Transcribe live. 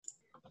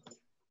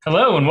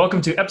Hello and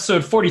welcome to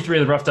episode 43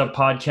 of the Roughed Up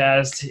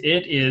Podcast.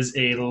 It is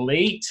a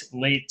late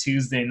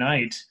Tuesday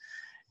night,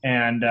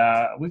 and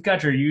we've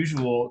got your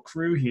usual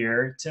crew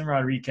here: Tim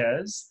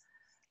Rodriguez,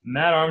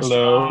 Matt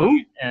Hello.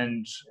 Armstrong,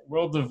 and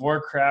World of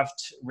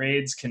Warcraft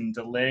raids can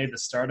delay the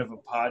start of a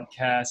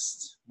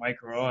podcast.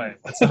 Mike Roye,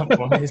 what's up,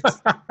 boys?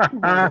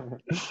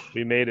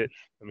 We made it.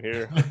 I'm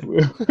here.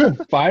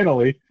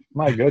 Finally.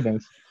 My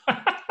goodness. All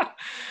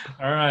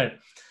right,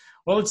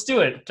 well, let's do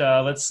it.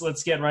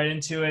 Let's get right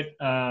into it.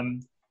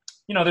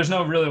 There's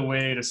no really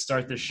way to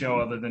start this show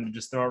other than to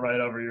just throw it right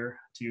over here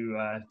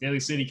to Daly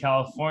City,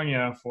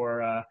 California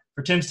for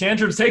Tim's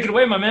Tantrums. Take it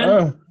away, my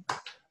man.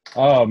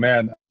 Oh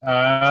man.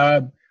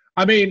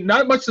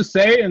 Not much to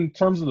say in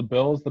terms of the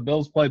Bills. The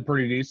Bills played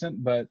pretty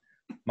decent, but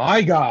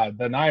my God,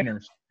 the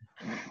Niners.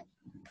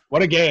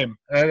 What a game.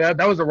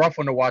 That was a rough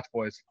one to watch,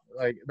 boys.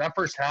 Like, that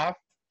first half,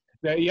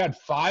 you had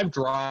 5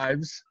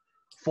 drives.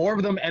 4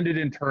 of them ended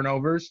in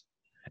turnovers.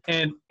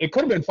 And it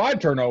could have been 5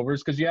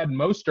 turnovers because you had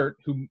Mostert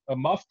who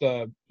muffed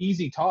a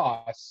easy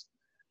toss,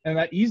 and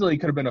that easily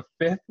could have been a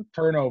 5th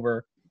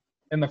turnover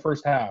in the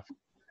first half.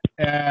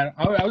 And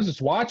I was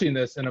just watching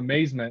this in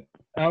amazement.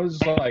 I was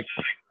just like,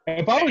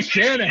 if I was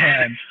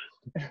Shanahan,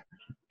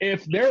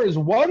 if there is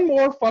one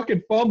more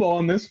fucking fumble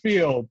on this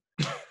field,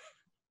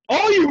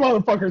 all you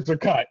motherfuckers are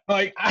cut.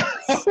 Like,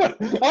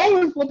 I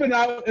was flipping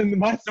out in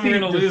my seat. We're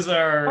going to lose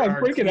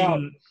our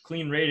clean,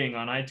 clean rating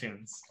on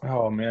iTunes.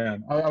 Oh,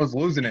 man. I was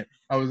losing it.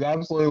 I was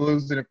absolutely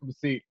losing it from the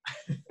seat.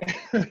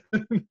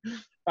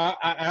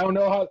 I don't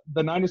know how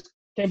the Niners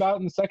came out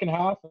in the second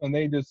half, and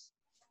they just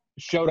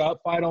showed up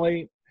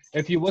finally.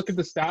 If you look at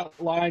the stat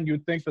line,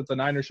 you'd think that the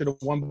Niners should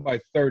have won by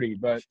 30.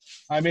 But,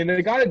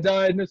 they got it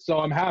done,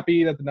 so I'm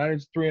happy that the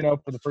Niners are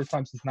 3-0 for the first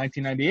time since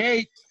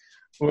 1998.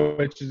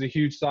 Which is a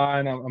huge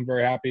sign. I'm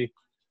very happy.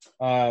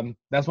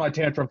 That's my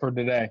tantrum for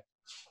today.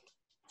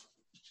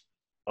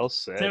 Well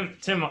said.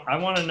 Tim, I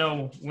want to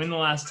know when the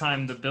last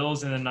time the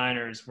Bills and the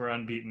Niners were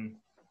unbeaten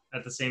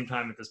at the same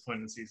time at this point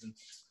in the season.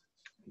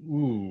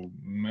 Ooh,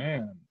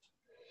 man.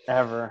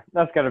 Ever.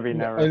 That's got to be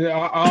never.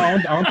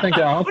 I don't think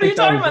that. What are you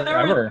talking about?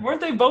 Ever. Weren't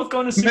they both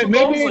going to Super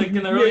Bowls in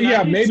the early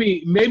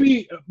 90s?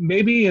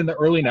 Maybe in the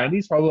early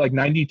 90s, probably like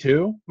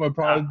 92 would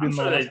probably be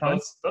the last time.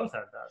 Both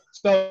had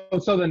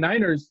that. So the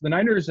Niners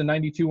in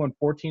 92 won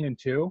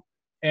 14-2,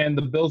 and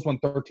the Bills won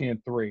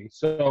 13-3.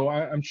 So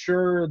I'm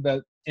sure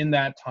that in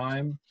that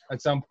time,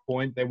 at some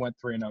point, they went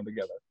 3-0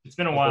 together. It's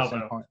been a while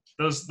though. Point.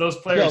 Those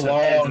players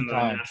have heads in the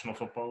National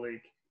Football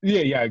League.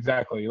 Yeah,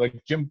 exactly.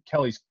 Like Jim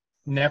Kelly's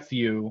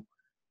nephew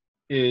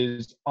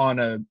is on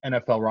an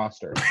NFL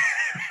roster.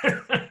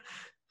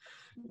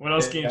 What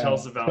else can you tell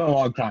us about a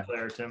long time.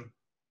 Player, Tim?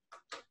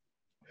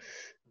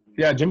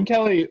 Yeah, Jim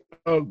Kelly.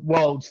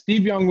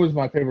 Steve Young was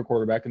my favorite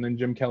quarterback, and then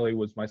Jim Kelly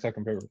was my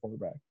second favorite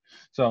quarterback.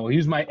 So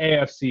he's my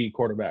AFC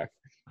quarterback.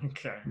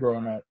 Okay.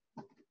 Growing up.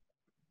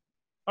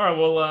 All right.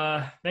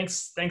 Well,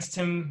 thanks,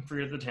 Tim,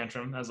 for the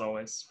tantrum as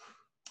always.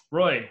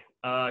 Roy,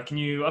 can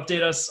you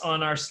update us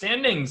on our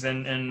standings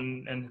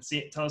and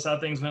tell us how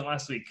things went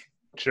last week?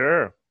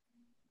 Sure.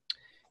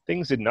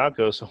 Things did not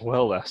go so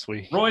well last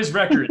week. Roy's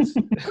records.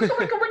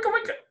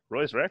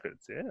 Roy's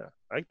records, yeah.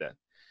 I like that.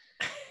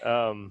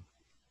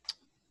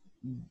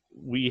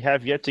 We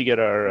have yet to get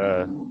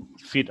our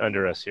feet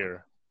under us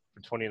here for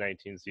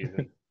 2019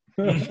 season.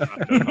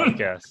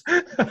 Podcast.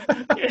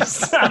 You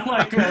sound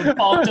like a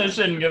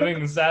politician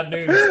giving sad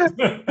news.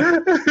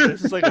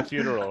 This is like a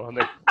funeral.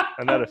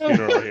 I'm not a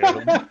funeral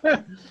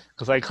here.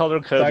 Because I color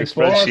code the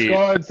spreadsheet.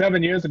 Scored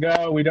 7 years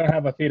ago. We don't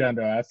have a feet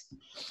under us.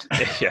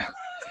 Yeah.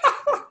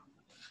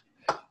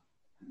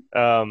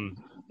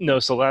 No,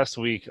 so last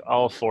week,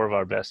 all 4 of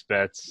our best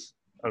bets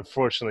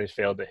unfortunately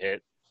failed to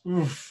hit.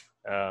 Oof.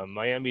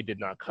 Miami did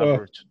not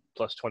cover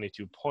plus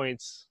 22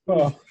 points.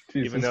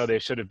 Even though they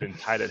should have been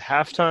tied at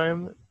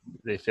halftime,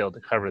 they failed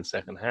to cover the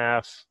second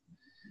half.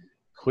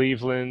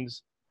 Cleveland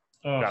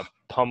got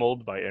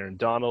pummeled by Aaron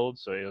Donald.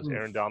 So it was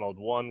Aaron Donald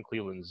 1,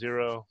 Cleveland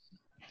 0.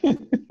 They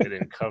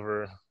didn't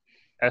cover.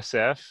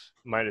 SF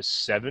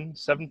 -7,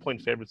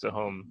 7-point favorites at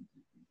home.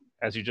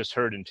 As you just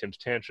heard in Tim's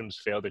Tantrums,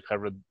 failed to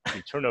cover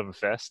the turnover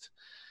fest.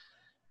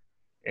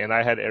 And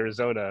I had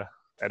Arizona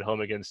at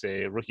home against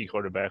a rookie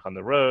quarterback on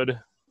the road,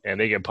 and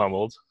they get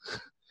pummeled.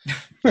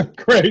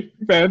 Great.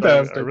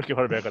 Fantastic. A rookie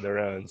quarterback on their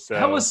own. So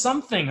that was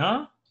something,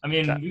 huh?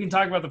 We can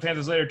talk about the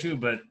Panthers later too,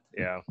 but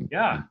yeah.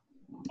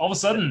 All of a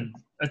sudden,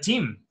 a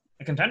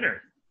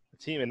contender. A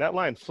team, and that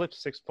line flipped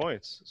 6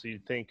 points. So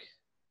you'd think,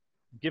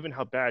 given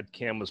how bad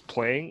Cam was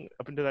playing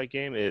up into that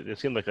game, it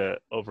seemed like a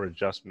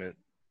over-adjustment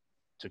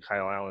to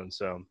Kyle Allen.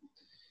 So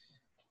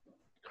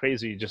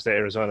crazy just that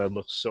Arizona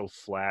looked so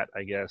flat,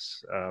 I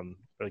guess.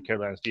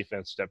 Carolina's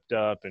defense stepped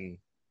up, and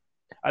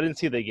I didn't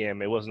see the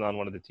game. It wasn't on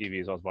one of the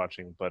TVs I was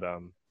watching, but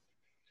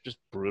just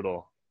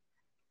brutal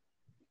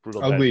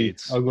ugly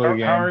game.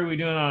 How are we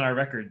doing on our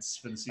records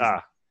for the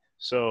season?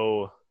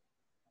 So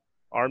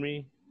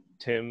Army,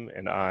 Tim,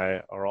 and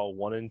I are all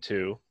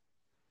 1-2,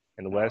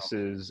 and Wes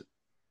is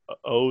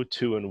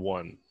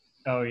 0-2-1.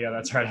 Oh yeah,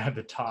 that's right. I had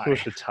the tie.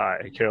 Who's the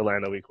tie?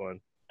 Carolina week 1.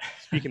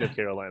 Speaking of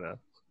Carolina,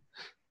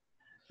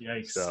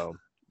 Yikes. So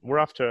we're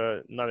off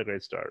to not a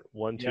great start.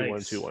 1-2,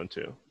 Yikes. 1-2,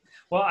 1-2.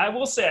 Well, I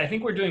will say I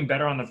think we're doing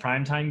better on the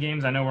primetime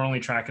games. I know we're only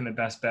tracking the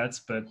best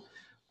bets, but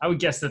I would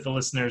guess that the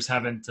listeners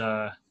haven't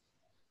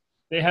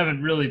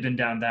really been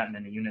down that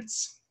many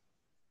units.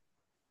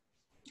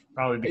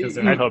 Probably because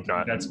they're I hope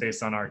not. Bets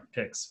based on our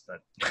picks,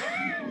 but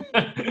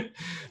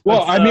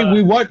well, I mean,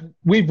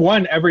 we've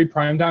won every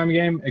primetime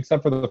game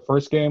except for the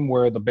first game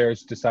where the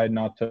Bears decided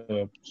not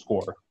to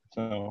score.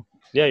 So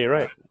yeah, you're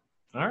right.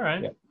 All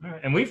right.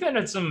 And we've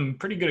had some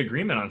pretty good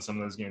agreement on some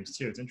of those games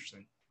too. It's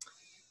interesting.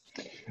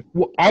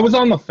 Well, I was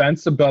on the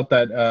fence about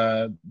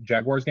that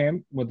Jaguars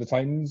game with the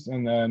Titans,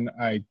 and then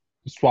I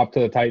swapped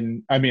to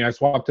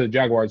the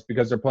Jaguars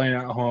because they're playing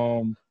at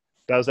home.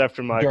 That was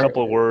after my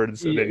couple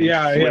words. And then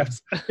yeah.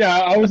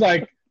 I was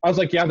like,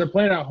 yeah, they're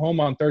playing at home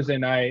on Thursday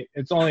night.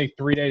 It's only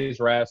 3 days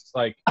rest.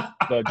 Like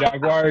the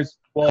Jaguars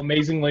will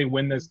amazingly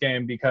win this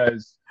game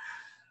because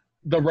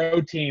the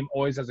road team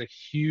always has a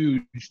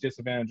huge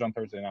disadvantage on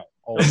Thursday night.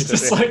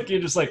 You're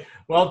just like,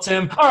 well,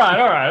 Tim, all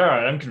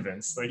right. I'm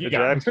convinced. Like the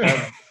Jags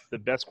have the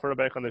best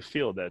quarterback on the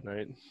field that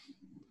night.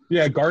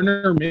 Yeah,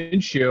 Gardner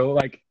Minshew.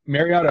 Like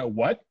Mariota,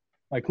 what?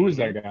 Like who is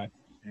that guy?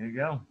 There you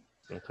go.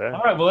 Okay.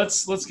 All right. Well,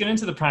 let's get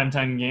into the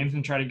primetime games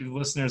and try to give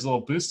listeners a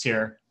little boost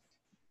here.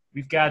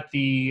 We've got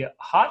the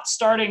hot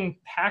starting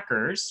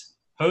Packers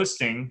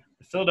hosting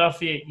the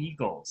Philadelphia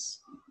Eagles.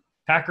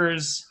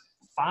 Packers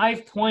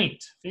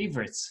 5-point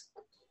favorites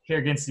here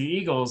against the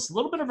Eagles. A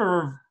little bit of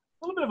a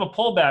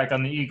pullback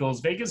on the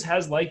Eagles. Vegas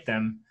has liked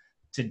them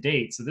to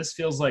date, so this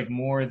feels like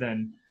more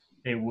than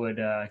they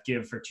would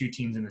give for two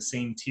teams in the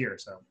same tier.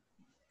 So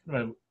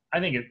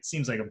I think it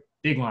seems like a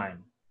big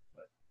line.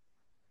 But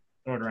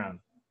throw it around.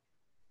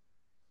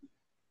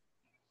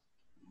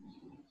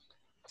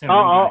 Tim,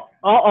 I'll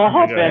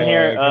hop in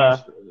here.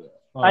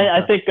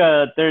 I think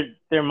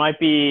there might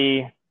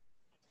be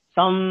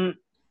some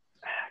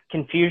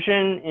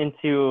confusion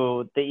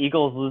into the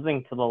Eagles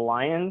losing to the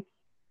Lions,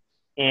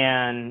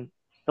 and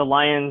the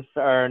Lions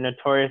are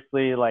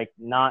notoriously like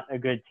not a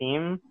good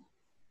team,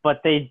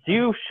 but they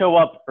do show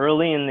up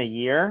early in the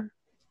year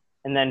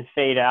and then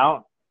fade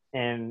out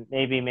and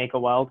maybe make a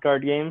wild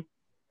card game.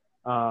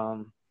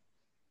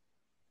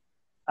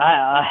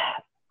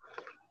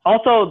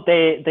 Also,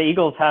 the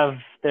Eagles have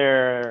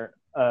their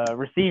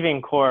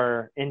receiving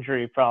core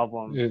injury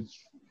problem.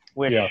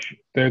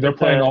 They're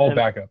playing all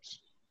backups.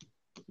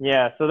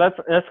 Yeah, so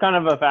that's kind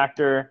of a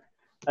factor.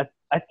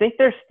 I think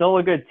they're still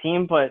a good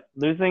team, but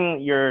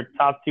losing your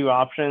top two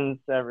options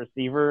at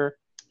receiver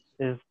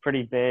is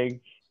pretty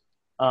big.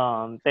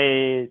 I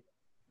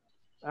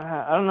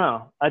don't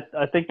know.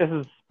 I think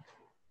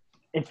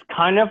it's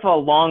kind of a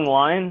long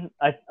line.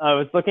 I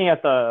was looking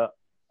at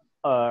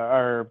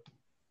our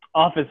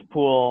office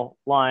pool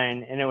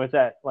line, and it was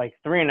at like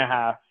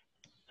 3.5.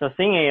 So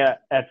seeing it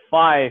at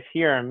 5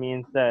 here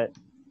means that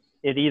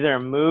it either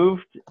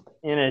moved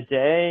in a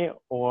day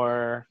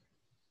or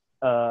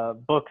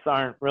books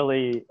aren't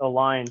really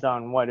aligned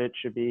on what it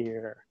should be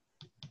here.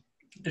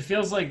 It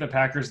feels like the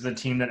Packers are the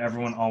team that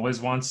everyone always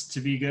wants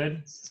to be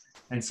good.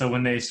 And so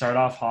when they start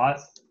off hot,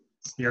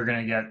 you're going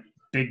to get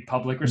big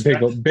public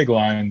respect. Big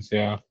lines,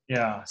 yeah.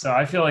 Yeah, so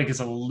I feel like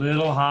it's a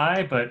little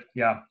high, but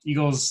yeah,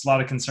 Eagles, a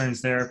lot of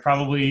concerns there.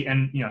 Probably,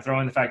 and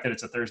throw in the fact that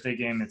it's a Thursday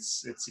game, it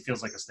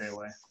feels like a stay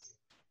away.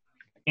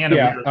 And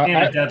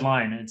a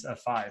deadline, it's a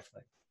 5.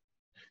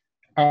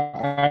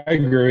 I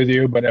agree with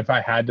you, but if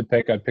I had to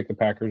pick, I'd pick the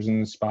Packers in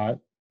this spot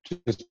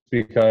just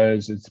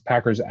because it's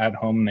Packers at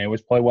home and they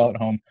always play well at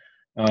home.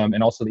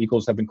 And also the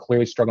Eagles have been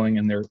clearly struggling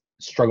and they're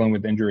struggling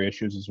with injury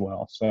issues as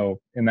well.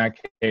 So in that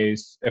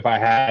case, if I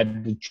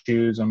had to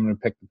choose, I'm going to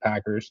pick the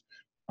Packers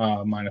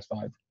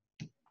 -5.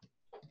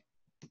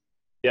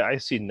 Yeah, I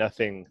see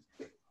nothing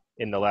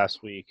in the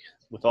last week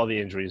with all the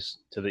injuries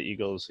to the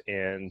Eagles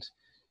and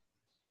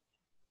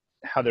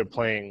how they're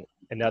playing,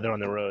 and now they're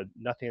on the road.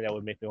 Nothing that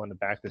would make me want to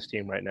back this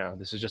team right now.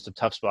 This is just a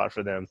tough spot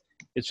for them.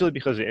 It's really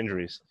because of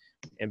injuries.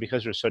 And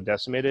because they're so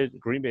decimated,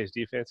 Green Bay's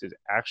defense is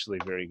actually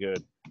very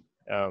good.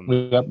 Yep,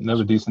 that was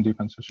a decent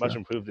defense for sure. Much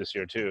improved this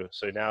year, too.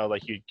 So now,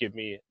 like, you give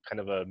me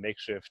kind of a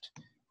makeshift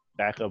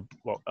backup,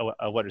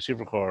 a wide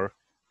receiver core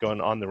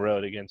going on the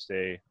road against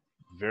a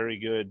very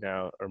good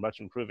now, or much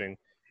improving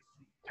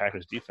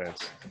Packers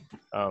defense.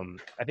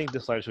 I think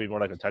this line should be more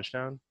like a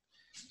touchdown.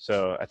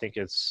 So I think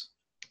it's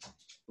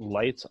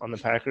light on the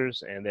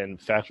Packers and then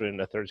factor in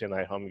a Thursday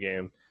night home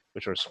game,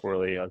 which are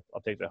squirrely.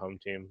 I'll take the home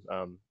team.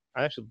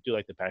 I actually do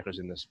like the Packers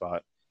in this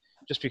spot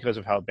just because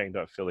of how banged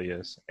up Philly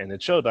is. And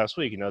it showed last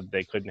week,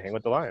 they couldn't hang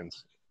with the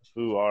Lions,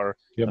 who are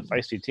a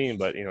feisty team,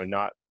 but,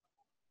 not,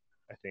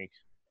 I think,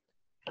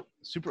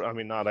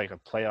 not like a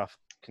playoff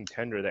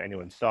contender that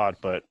anyone thought,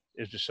 but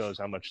it just shows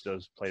how much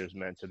those players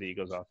meant to the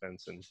Eagles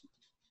offense. And,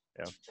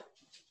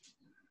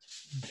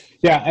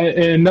 Yeah,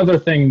 and another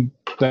thing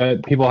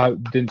that people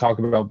didn't talk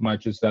about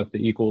much is that the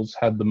Eagles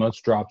had the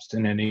most drops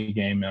in any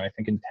game, I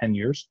think, in 10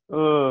 years.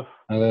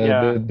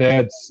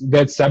 They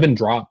had 7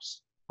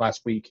 drops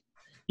last week.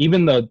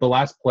 Even the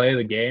last play of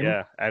the game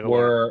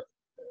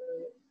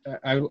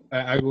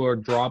Aguilar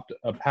dropped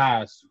a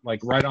pass like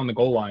right on the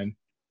goal line.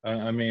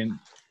 I mean,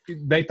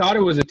 they thought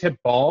it was a tip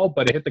ball,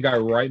 but it hit the guy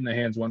right in the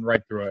hands, went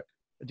right through it.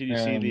 Did you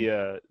see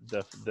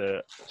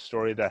the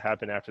story that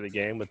happened after the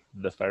game with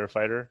the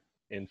firefighter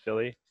in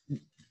Philly?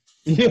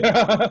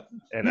 Yeah.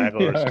 And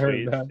Aguilar's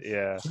tweet.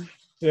 Yeah,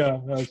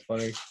 that was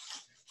funny.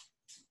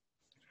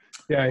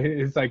 Yeah,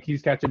 it's like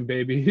he's catching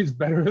babies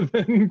better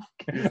than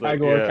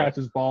Aguilar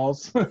catches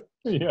balls.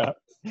 Yeah.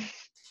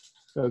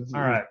 That's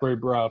all right. Pretty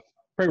rough.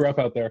 Pretty rough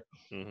out there.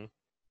 Mm-hmm.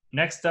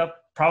 Next up,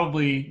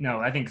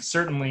 I think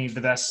certainly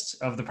the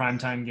best of the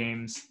primetime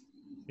games.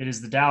 It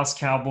is the Dallas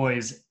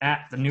Cowboys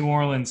at the New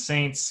Orleans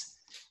Saints.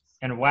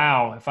 And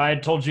wow, if I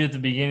had told you at the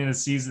beginning of the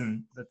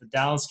season that the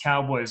Dallas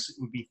Cowboys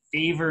would be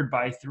favored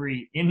by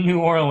 3 in New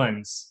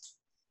Orleans,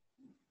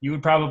 you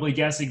would probably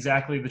guess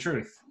exactly the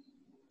truth.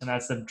 And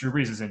that's that Drew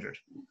Brees is injured.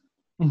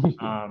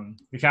 The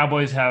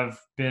Cowboys have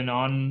been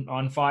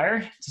on fire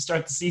to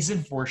start the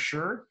season for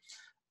sure.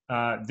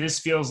 This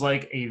feels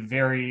like a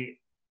very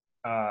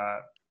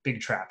big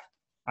trap.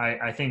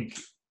 I think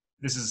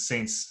this is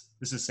Saints.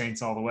 This is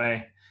Saints all the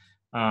way.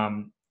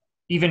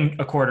 Even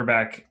a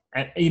quarterback,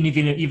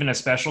 even a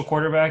special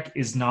quarterback,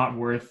 is not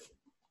worth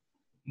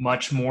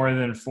much more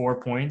than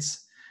 4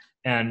 points.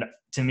 And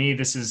to me,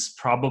 this is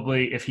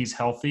probably, if he's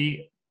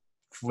healthy,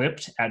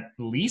 flipped at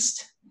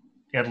least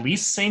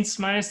Saints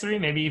 -3,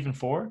 maybe even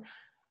 4.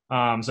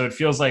 So it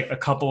feels like a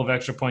couple of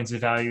extra points of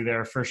value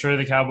there. For sure,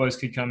 the Cowboys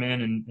could come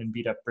in and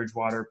beat up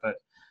Bridgewater, but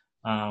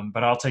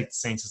I'll take the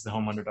Saints as the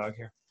home underdog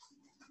here.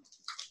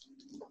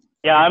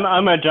 Yeah,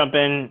 I'm gonna jump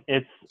in.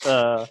 It's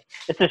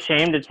a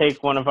shame to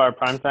take one of our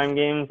primetime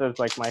games as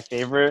like my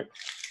favorite,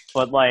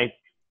 but like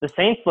the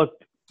Saints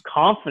looked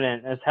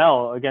confident as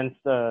hell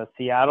against the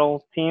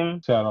Seattle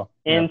team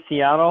in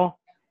Seattle,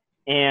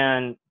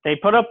 and they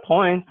put up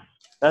points.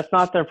 That's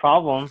not their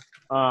problem.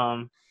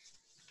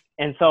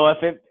 And so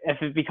if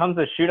it becomes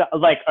a shootout,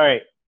 like, all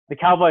right, the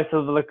Cowboys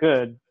still look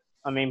good.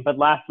 I mean, but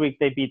last week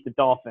they beat the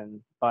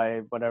Dolphins by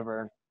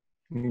whatever,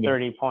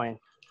 30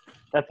 points.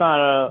 That's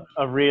not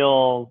a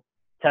real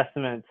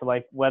testament to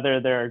like whether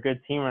they're a good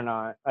team or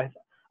not.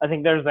 I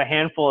think there's a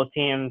handful of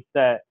teams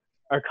that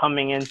are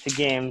coming into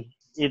games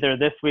either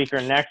this week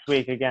or next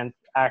week against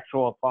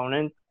actual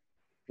opponents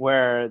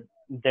where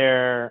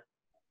they're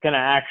going to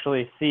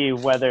actually see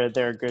whether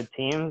they're good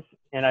teams.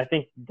 And I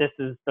think this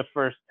is the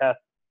first test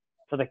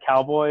for the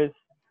Cowboys.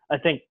 I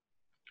think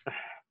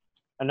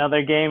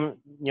another game,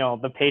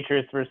 the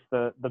Patriots versus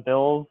the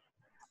Bills.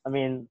 I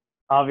mean,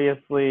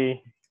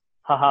 obviously,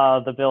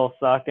 the Bills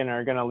suck and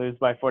are going to lose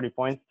by 40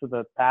 points to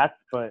the Pats,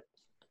 but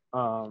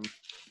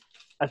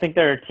I think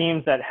there are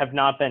teams that have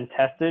not been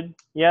tested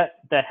yet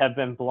that have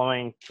been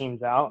blowing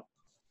teams out.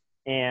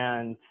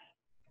 And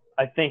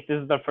I think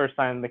this is the first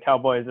time the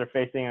Cowboys are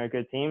facing a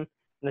good team.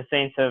 And the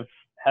Saints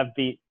have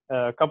beat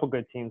a couple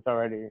good teams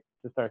already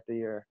to start the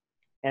year.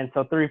 And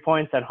so 3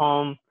 points at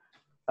home,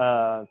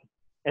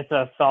 it's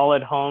a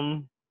solid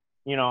home,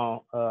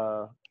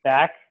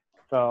 back.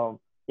 So,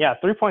 yeah,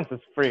 3 points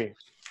is free.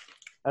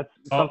 That's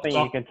something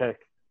you can take.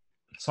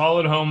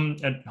 Solid home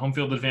at home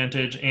field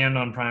advantage and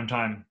on prime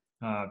time.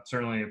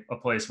 Certainly a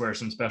place where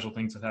some special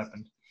things have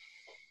happened.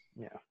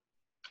 Yeah.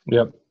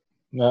 Yep.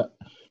 No,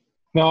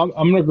 I'm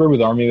going to agree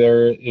with Army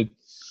there.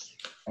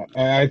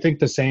 I think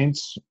the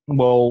Saints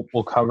will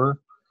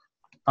cover.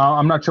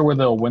 I'm not sure whether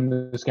they'll win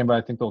this game, but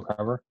I think they'll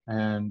cover.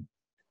 And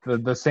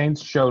the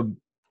Saints showed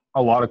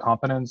a lot of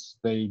confidence.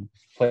 They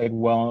played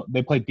well.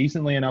 They played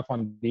decently enough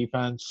on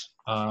defense.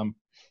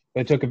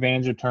 They took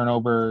advantage of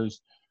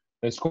turnovers.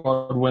 They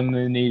scored when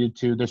they needed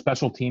to. Their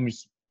special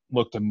teams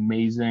looked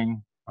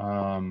amazing,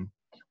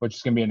 which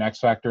is going to be an X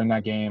factor in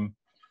that game.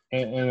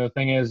 And the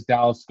thing is,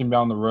 Dallas is going to be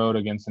on the road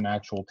against an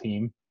actual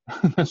team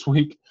this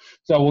week.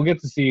 So we'll get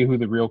to see who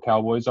the real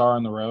Cowboys are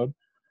on the road.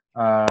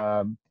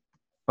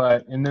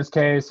 But in this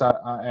case,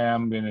 I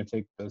am going to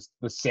take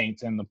the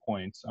Saints and the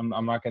points. I'm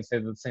not going to say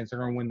that the Saints are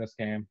going to win this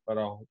game, but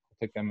I'll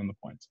take them in the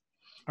points.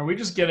 Are we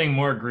just getting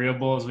more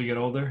agreeable as we get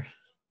older?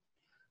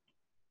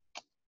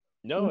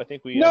 No, I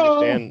think we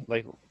understand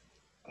like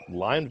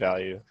line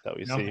value that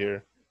we see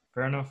here.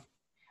 Fair enough.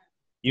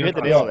 You hit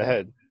the nail on the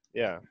head.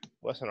 Yeah,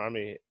 Wes and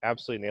Army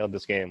absolutely nailed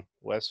this game.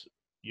 Wes,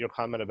 your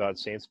comment about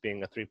Saints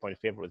being a 3-point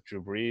favorite with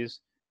Drew Brees,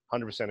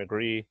 100%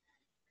 agree.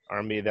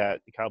 Army,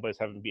 that the Cowboys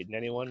haven't beaten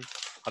anyone,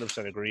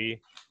 100%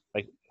 agree.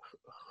 Like,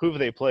 who have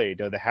they played?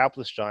 The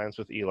hapless Giants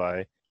with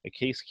Eli, a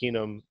Case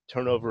Keenum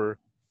turnover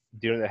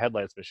during the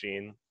headlights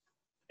machine,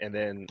 and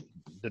then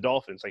the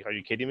Dolphins. Like, are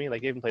you kidding me?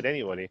 Like, they haven't played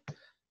anybody.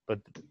 But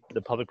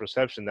the public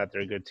perception that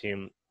they're a good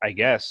team, I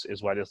guess,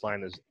 is why this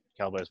line is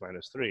Cowboys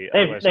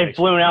 -3. They've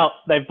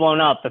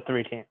blown out the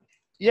 3 teams.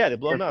 Yeah, they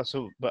blown them out.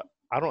 So, but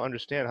I don't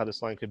understand how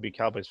this line could be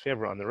Cowboys'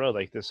 favorite on the road.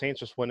 Like, the Saints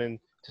just went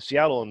into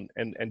Seattle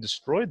and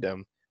destroyed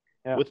them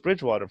with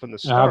Bridgewater from the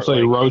start.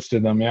 Absolutely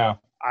roasted them. Yeah.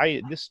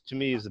 This to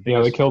me is the biggest.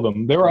 Yeah, they killed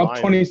them. They were up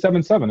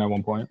 27-7 at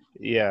one point.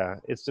 Yeah,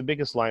 it's the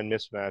biggest line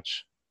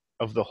mismatch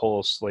of the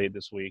whole slate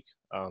this week.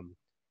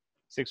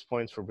 6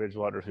 points for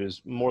Bridgewater,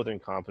 who's more than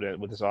competent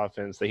with his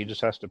offense, that he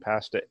just has to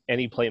pass to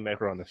any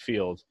playmaker on the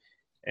field,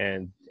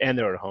 and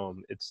they're at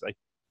home. It's like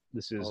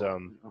this is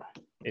an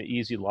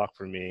easy lock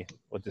for me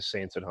with the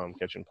Saints at home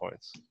catching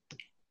points.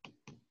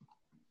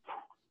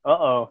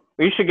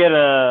 We should get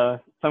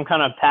some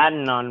kind of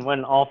patent on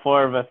when all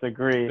four of us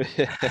agree.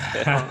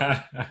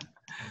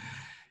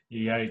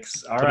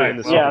 Yikes! All right.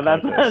 Yeah,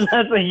 that's a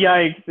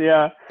yikes.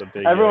 Yeah.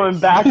 Everyone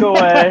yikes. Back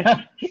away.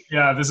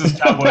 Yeah, this is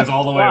Cowboys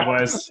all the way,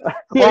 boys.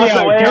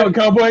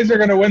 Cowboys are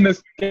gonna win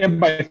this game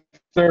by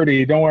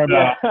 30. Don't worry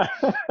about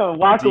it.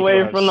 Walk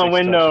away from the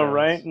window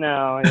right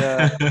now.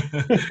 Yeah.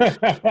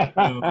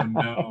 Oh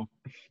no.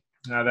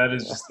 No, that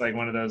is just like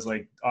one of those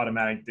like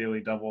automatic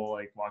daily double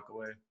like walk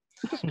away.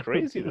 It's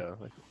crazy though.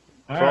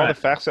 All the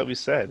facts that we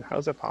said, how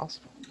is that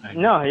possible?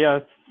 No,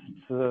 yeah.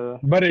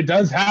 But it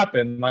does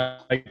happen.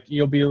 Like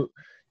you'll be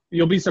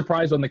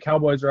surprised when the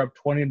Cowboys are up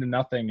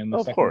 20-0 in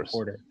the second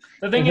quarter.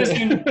 The thing is,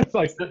 it's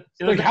like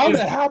how did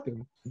that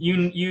happen?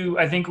 You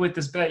I think with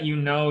this bet,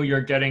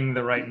 you're getting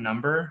the right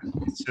number.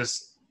 It's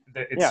just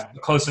it's a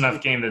close enough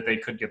game that they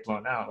could get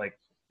blown out. Like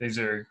these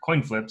are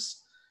coin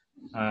flips.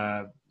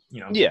 10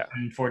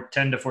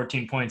 to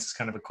 14 points is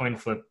kind of a coin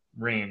flip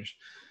range.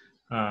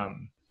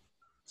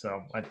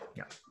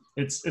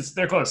 It's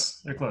they're close.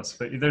 They're close,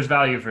 but there's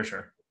value for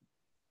sure.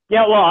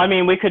 Yeah, well, I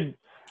mean, we could.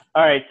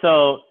 All right,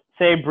 so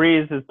say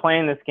Breeze is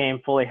playing this game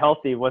fully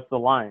healthy. What's the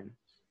line?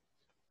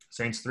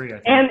 Saints 3, I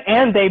think.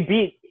 And they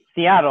beat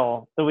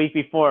Seattle the week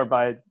before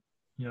by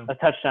a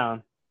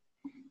touchdown.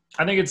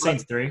 I think it's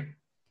Saints 3.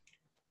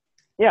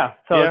 Yeah,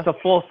 so it's a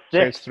full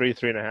 6. Saints 3,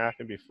 3.5,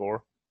 maybe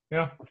 4.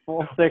 Yeah, a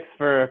full 6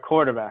 for a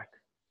quarterback.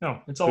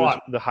 No, it's a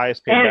lot. The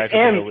highest paid backup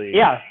in the league.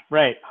 Yeah,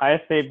 right.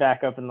 Highest paid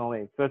backup in the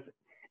league. So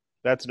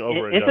that's an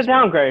over. It's a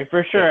downgrade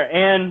for sure.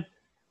 Yeah. And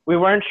we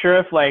weren't sure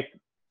if like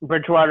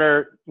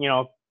Bridgewater,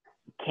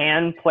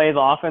 can play the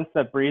offense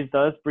that Breeze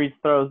does. Breeze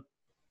throws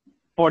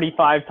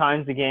 45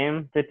 times a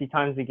game, 50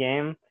 times a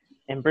game,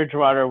 and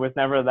Bridgewater was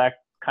never that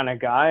kind of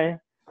guy.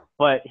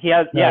 But he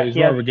has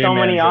so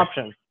many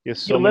options. He has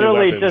so you many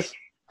literally weapons. just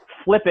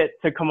flip it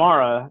to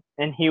Kamara,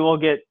 and he will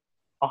get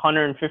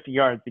 150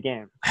 yards a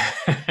game.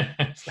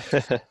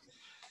 So,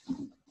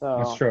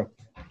 that's true.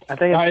 I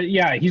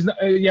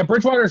think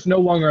Bridgewater's no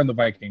longer in the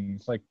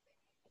Vikings. Like,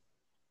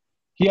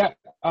 the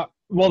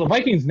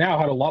Vikings now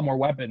had a lot more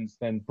weapons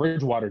than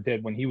Bridgewater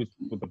did when he was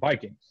with the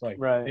Vikings. Like,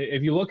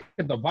 if you look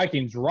at the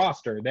Vikings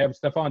roster, they have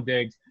Stephon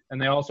Diggs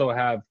and they also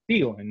have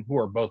Thielen, who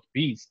are both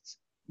beasts.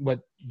 But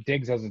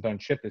Diggs hasn't done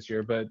shit this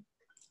year, but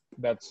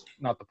that's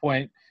not the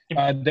point.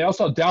 They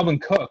also have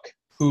Dalvin Cook,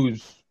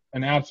 who's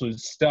an absolute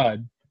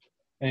stud.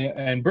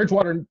 And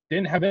Bridgewater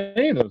didn't have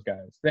any of those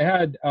guys. They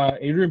had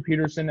Adrian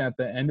Peterson at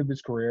the end of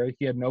his career.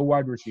 He had no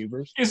wide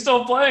receivers. He's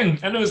still playing.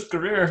 End of his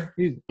career.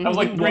 That was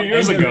like 3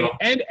 years ago.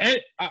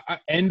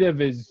 End of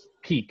his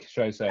peak,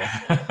 should I say.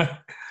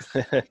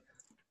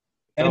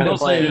 End of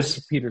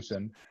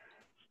Peterson.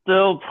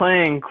 Still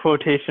playing,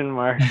 quotation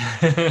marks.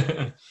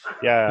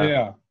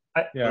 Yeah.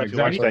 If you watched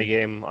exactly. that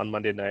game on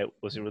Monday night,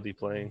 was he really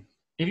playing?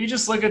 If you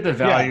just look at the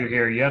value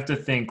here, you have to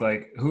think,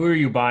 like, who are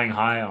you buying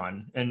high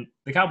on? And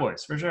the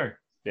Cowboys, for sure.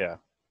 Yeah.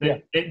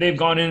 They've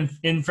gone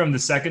in from the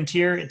second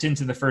tier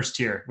into the first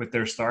tier with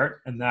their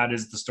start, and that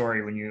is the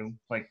story when you,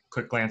 like,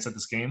 quick glance at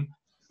this game.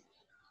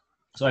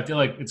 So I feel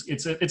like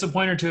it's a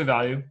point or two of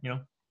value,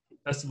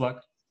 Best of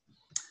luck.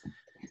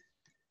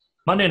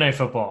 Monday Night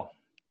Football.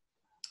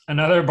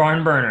 Another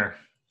barn burner.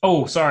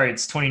 Oh, sorry,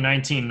 it's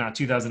 2019, not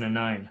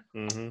 2009.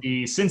 Mm-hmm.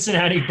 The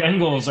Cincinnati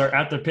Bengals are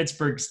at the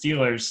Pittsburgh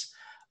Steelers.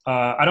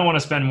 I don't want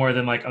to spend more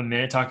than like a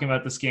minute talking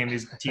about this game.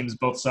 These teams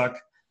both suck.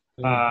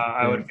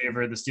 I would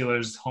favor the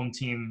Steelers home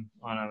team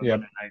on a Monday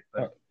night.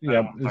 But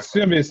it's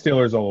going to be the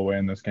Steelers all the way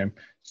in this game.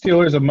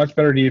 Steelers have much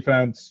better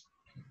defense.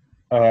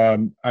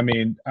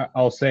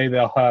 I'll say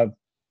they'll have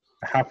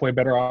a halfway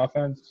better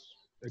offense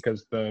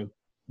because the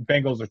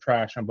Bengals are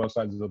trash on both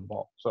sides of the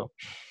ball. So,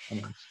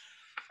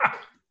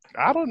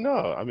 I don't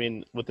know.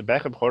 With the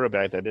backup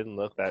quarterback that didn't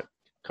look that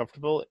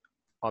comfortable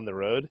on the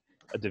road,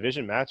 a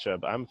division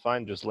matchup, I'm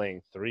fine just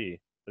laying 3.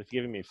 But if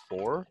you're giving me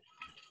 4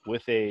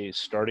 with a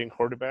starting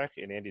quarterback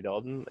in Andy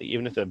Dalton,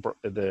 even if the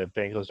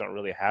Bengals don't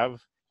really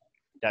have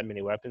that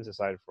many weapons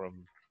aside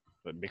from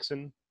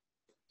Mixon,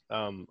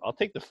 I'll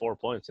take the 4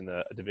 points in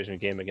a division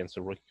game against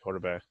a rookie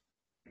quarterback.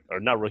 Or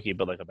not rookie,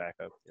 but like a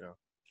backup,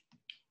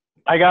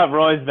 I got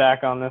Roy's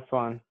back on this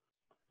one.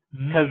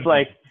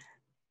 Because,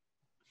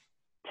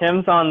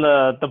 Tim's on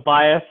the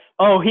bias.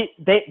 Oh,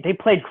 they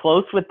played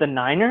close with the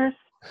Niners?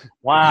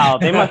 Wow,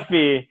 they must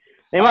be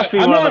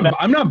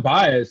I'm not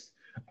biased.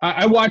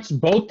 I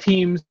watched both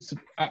teams.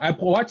 I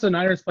watched the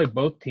Niners play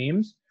both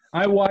teams.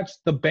 I watched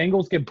the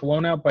Bengals get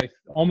blown out by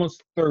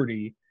almost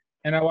 30,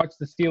 and I watched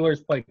the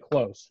Steelers play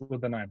close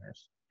with the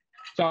Niners.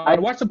 So I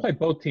watched them play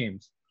both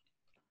teams.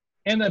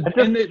 And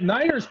the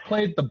Niners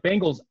played the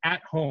Bengals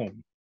at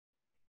home,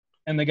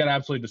 and they got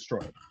absolutely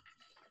destroyed.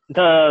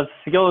 The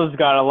Steelers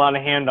got a lot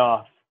of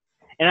handoffs.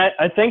 And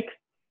I think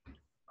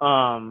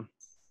the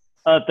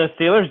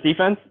Steelers'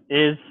 defense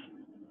is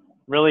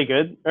really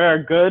good or are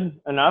good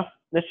enough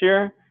this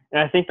year,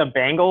 and I think the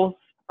Bengals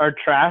are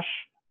trash.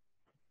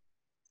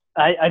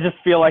 I just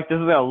feel like this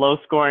is a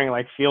low-scoring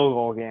like field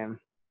goal game,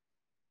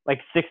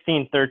 like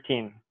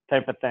 16-13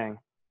 type of thing.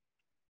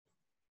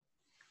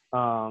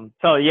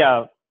 So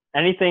yeah,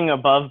 anything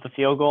above the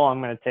field goal,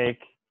 I'm gonna take.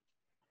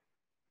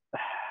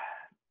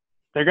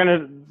 They're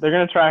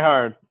gonna try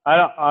hard.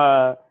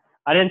 I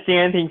didn't see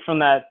anything from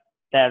that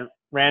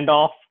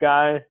Randolph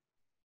guy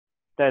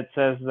that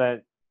says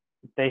that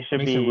they should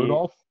Mason be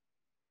Rudolph?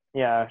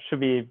 Yeah,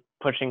 should be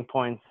pushing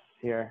points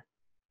here.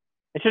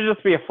 It should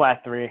just be a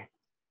flat 3.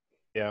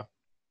 Yeah.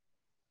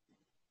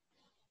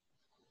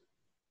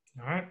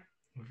 All right,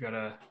 we've got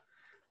a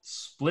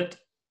split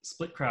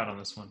crowd on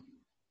this one.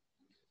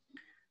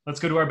 Let's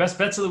go to our best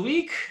bets of the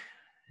week.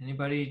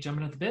 Anybody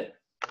jumping at the bit?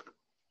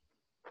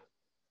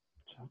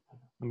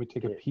 Let me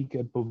take a peek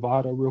at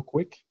Bovada real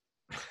quick.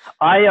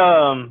 I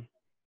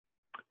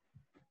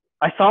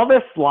saw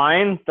this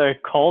line. The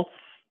Colts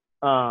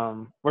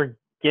were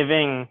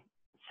giving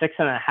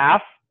 6.5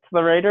 to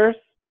the Raiders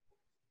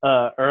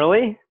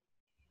early,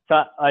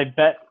 so I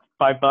bet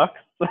 $5.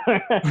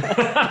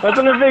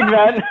 Wasn't a big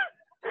bet,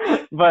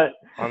 but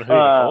on who,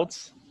 the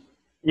Colts?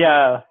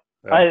 Yeah,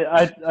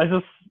 I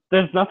just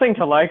there's nothing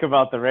to like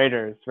about the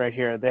Raiders right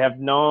here. They have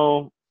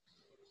no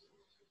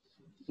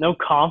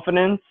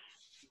confidence.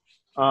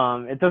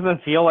 It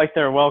doesn't feel like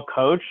they're well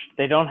coached.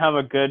 They don't have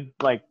a good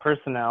like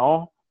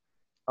personnel.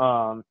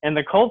 And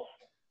the Colts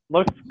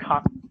looked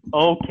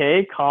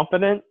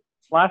competent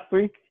last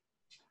week.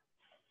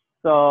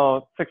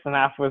 So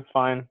 6.5 was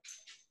fine.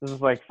 This is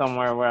like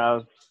somewhere where I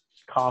was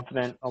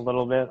confident a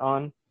little bit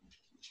on.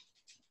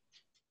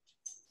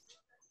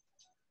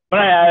 But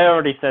I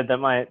already said that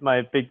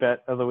my big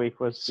bet of the week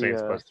was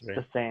the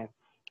Saints.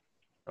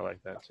 I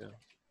like that too.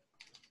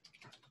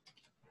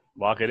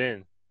 Lock it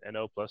in.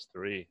 NO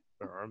 +3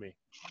 for Army.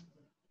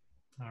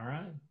 All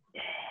right.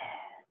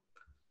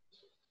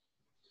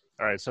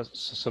 All right.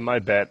 So my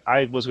bet,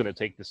 I was going to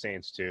take the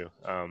Saints too.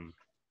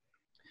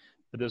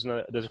 But there's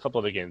a couple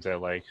other games that I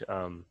like.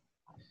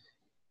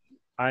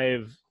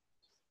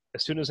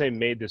 As soon as I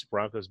made this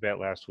Broncos bet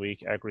last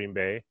week at Green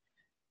Bay,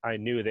 I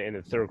knew that in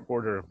the third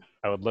quarter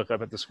I would look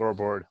up at the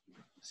scoreboard,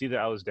 see that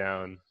I was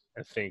down,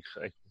 and think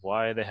like,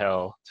 why the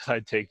hell did I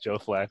take Joe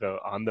Flacco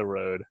on the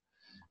road?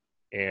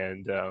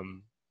 And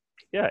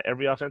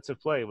every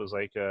offensive play was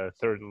like 3rd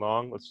and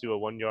long. Let's do a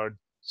 1-yard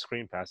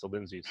screen pass to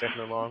Lindsey. 2nd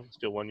and long. Let's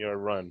do a 1-yard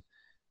run.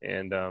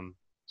 And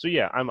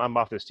I'm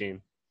off this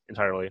team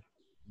entirely.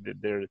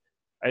 They're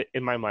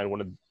in my mind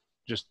one of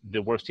just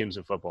the worst teams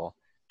in football.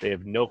 They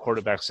have no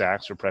quarterback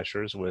sacks or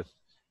pressures with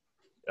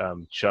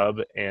Chubb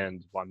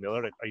and Von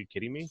Miller. Like, are you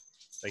kidding me?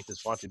 Like,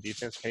 this vaunted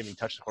defense can't even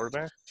touch the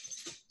quarterback.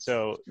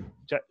 So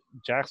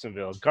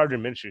Jacksonville, Gardner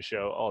Minshew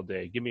show all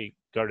day. Give me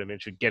Gardner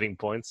Minshew getting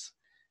points.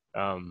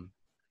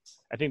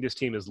 I think this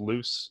team is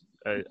loose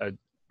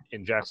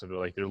in Jacksonville.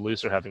 Like, they're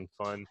loose or having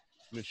fun.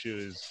 Minshew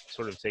is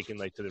sort of taking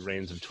like to the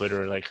reins of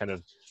Twitter, like kind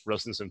of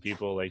roasting some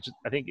people. Like,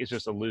 I think it's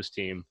just a loose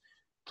team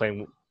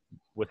playing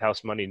with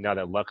house money now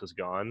that Luck is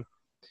gone.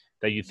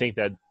 That you think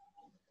that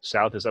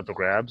South is up for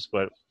grabs,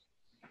 but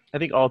I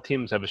think all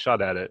teams have a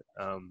shot at it.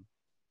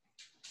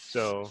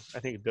 So I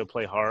think they'll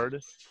play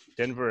hard.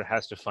 Denver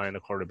has to find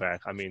a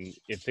quarterback. I mean,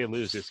 if they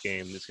lose this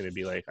game, it's going to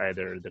be like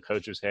either the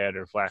coach's head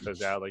or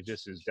Flacco's out. Like,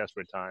 this is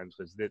desperate times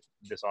because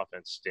this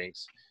offense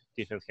stinks.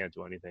 Defense can't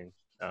do anything.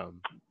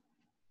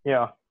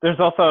 Yeah. There's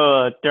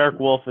also Derek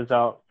Wolfe is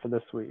out for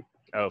this week.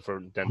 Oh,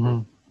 for Denver.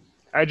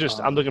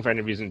 Mm-hmm. I'm looking for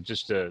any reason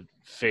just to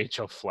fade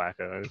Joe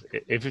Flacco.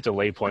 If you have to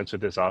lay points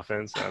with this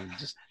offense,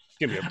 just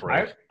give me a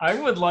break. I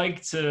would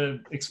like to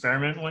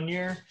experiment one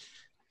year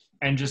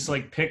and just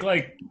like pick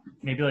like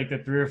maybe like the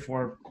 3 or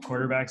 4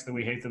 quarterbacks that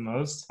we hate the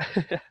most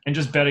and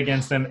just bet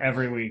against them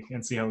every week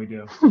and see how we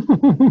do.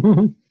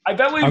 I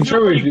bet we'd do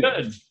pretty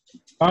good.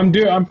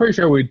 I'm pretty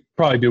sure we'd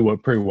probably do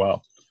pretty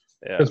well.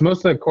 Because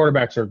most of the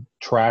quarterbacks are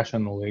trash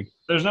in the league.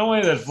 There's no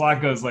way that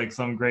Flacco's like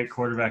some great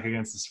quarterback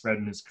against the spread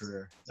in his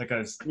career. That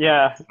guy's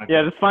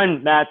just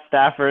find Matt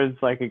Stafford's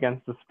like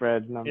against the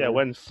spread numbers. Yeah,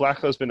 when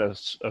Flacco's been a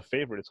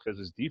favorite, it's because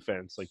his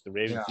defense, like the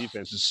Ravens'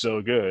 defense, is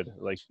so good.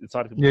 Like it's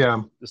not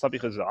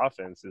because the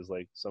offense is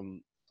like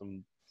some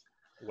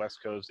West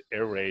Coast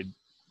air raid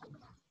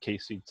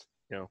KC.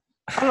 I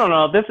don't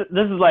know. This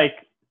is like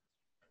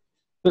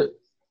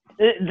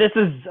this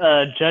is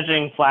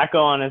judging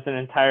Flacco on his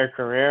entire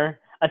career.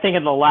 I think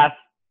in the last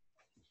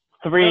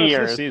 3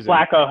 years,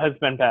 Flacco has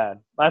been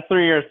bad. Last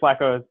 3 years,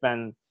 Flacco has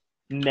been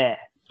meh.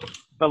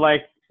 But,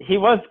 like, he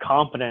was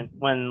competent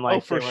when,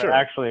 like, they were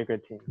actually a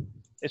good team.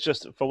 It's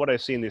just, for what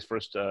I've seen these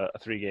first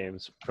 3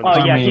 games.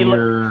 He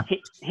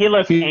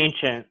looks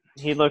ancient.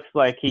 He looks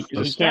like he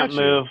can't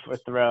move or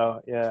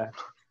throw. Yeah.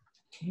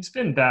 He's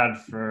been bad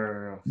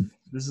for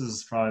 – this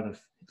is probably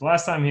the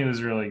last time he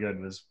was really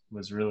good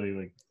was really,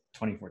 like,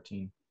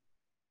 2014.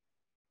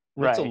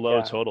 That's a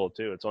low total,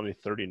 too. It's only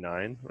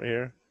 39 right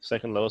here.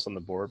 Second lowest on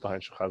the board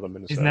behind Chicago,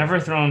 Minnesota. He's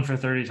never thrown for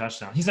 30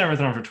 touchdowns. He's never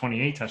thrown for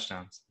 28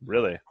 touchdowns.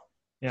 Really?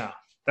 Yeah.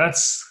 That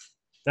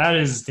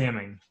is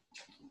damning.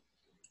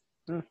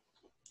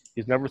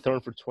 He's never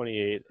thrown for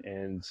 28,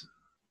 and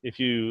if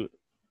you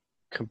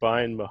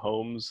combine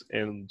Mahomes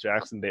and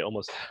Jackson, they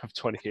almost have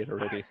 28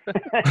 already.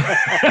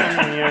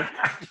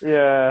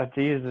 Yeah,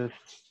 Jesus.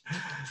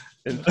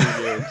 In 2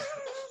 games.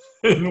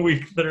 In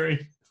week 3.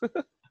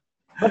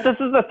 But this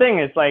is the thing.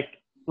 It's like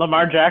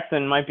Lamar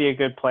Jackson might be a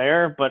good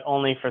player, but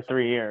only for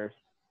 3 years.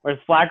 Whereas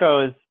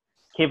Flacco is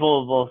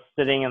capable of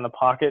sitting in the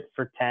pocket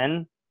for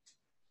 10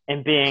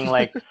 and being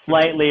like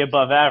slightly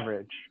above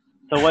average.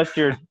 So what's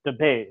your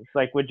debate? It's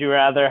like, would you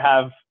rather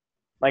have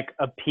like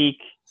a peak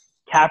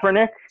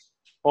Kaepernick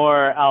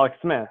or Alex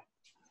Smith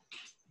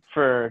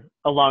for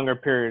a longer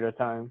period of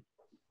time?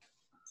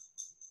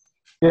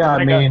 Yeah,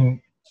 Like I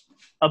mean,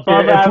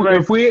 above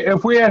average.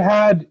 If we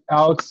had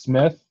Alex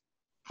Smith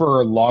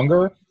for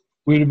longer,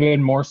 we'd have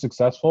been more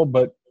successful.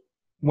 But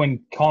when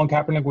Colin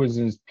Kaepernick was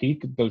in his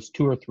peak, those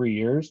 2 or 3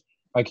 years,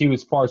 like he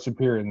was far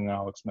superior than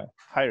Alex Smith.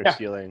 Higher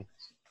ceiling.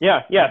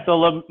 Yeah. So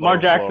Lamar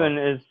Jackson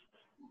is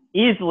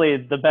easily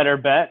the better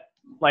bet.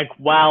 Like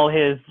while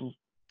his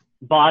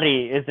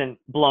body isn't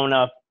blown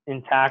up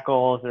in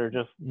tackles or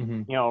just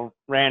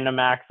random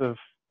acts of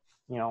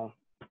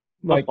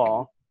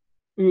football.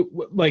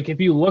 Like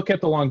if you look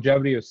at the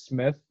longevity of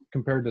Smith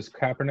compared to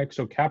Kaepernick,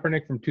 so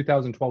Kaepernick from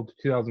 2012 to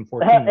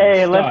 2014.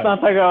 Hey, let's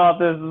not talk about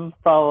this. This is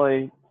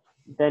probably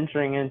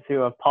venturing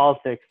into a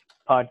politics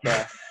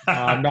podcast.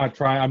 I'm not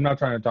trying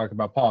to talk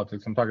about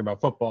politics. I'm talking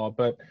about football.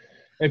 But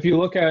if you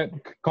look at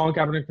Colin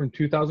Kaepernick from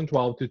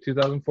 2012 to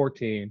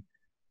 2014,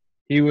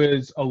 he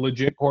was a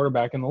legit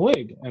quarterback in the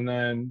league. And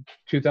then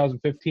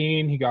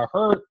 2015, he got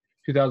hurt.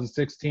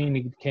 2016,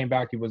 he came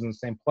back. He wasn't the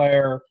same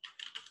player,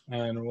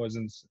 and it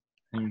wasn't.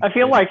 I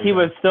feel like he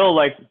was still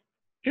like.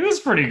 He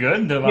was pretty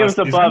good. He was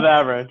above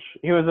average.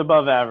 He was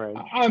above average.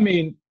 I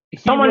mean,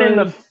 someone in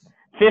the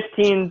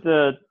 15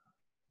 to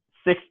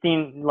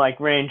 16 like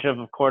range of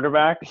a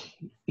quarterback.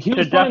 He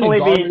was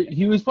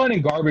playing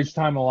in garbage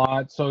time a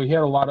lot, so he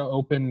had a lot of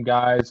open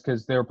guys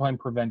because they were playing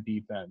prevent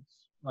defense.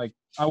 Like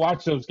I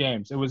watched those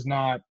games. It was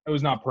not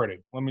pretty.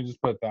 Let me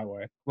just put it that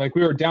way. Like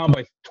we were down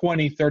by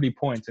 20, 30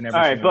 points in every.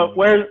 All right, but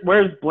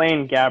where's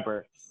Blaine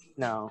Gabbert?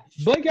 No.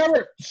 Blaine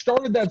Gabbert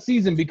started that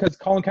season because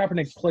Colin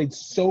Kaepernick played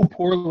so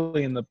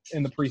poorly in the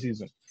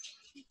preseason.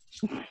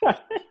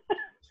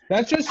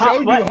 That just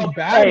showed you how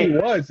bad he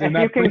was in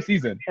that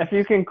preseason. If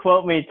you can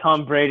quote me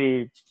Tom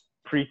Brady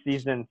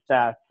preseason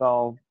stats,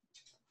 I'll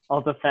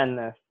defend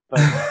this.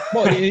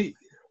 But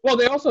well,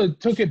 they also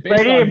took it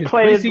based Brady on his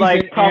played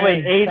like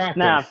probably 8 practice.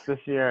 snaps this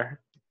year.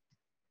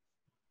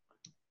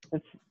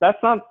 That's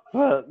not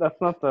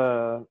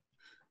the.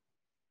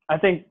 I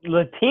think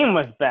the team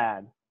was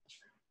bad.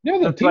 Yeah,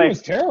 the team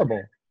was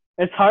terrible.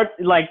 It's hard,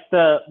 like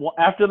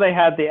after they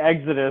had the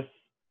exodus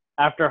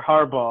after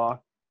Harbaugh,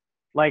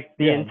 like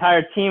the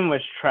entire team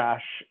was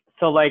trash.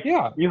 So like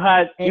you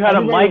had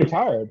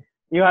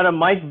a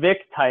Mike Vick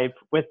type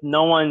with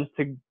no one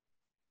to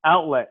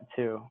outlet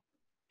to,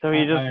 so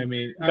he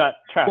just got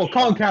trashed. Well,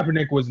 Colin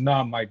Kaepernick was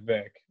not Mike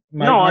Vick.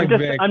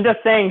 I'm just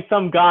saying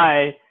some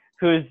guy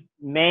whose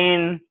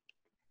main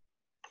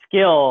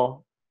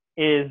skill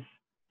is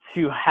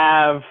to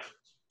have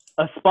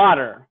a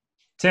spotter.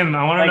 Tim,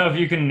 I want to know if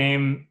you can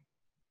name.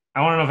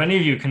 I want to know if any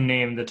of you can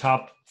name the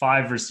top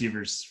 5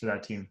 receivers for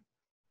that team.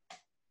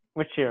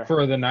 Which year?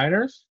 For the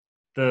Niners?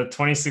 The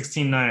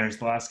 2016 Niners,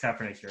 the last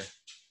Kaepernick year.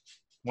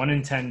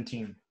 1-10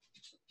 team.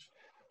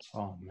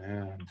 Oh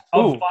man.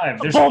 Oh,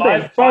 5. There's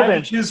five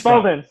to choose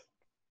from.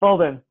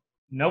 Bolden.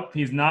 Nope,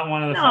 he's not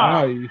one of the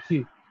 5. No,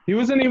 he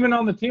wasn't even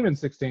on the team in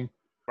 16.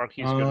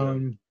 Marquise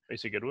Goodwin.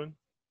 Is it Goodwin?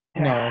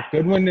 No,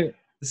 Goodwin.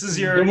 This is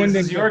your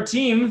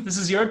team. This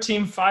is your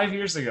team 5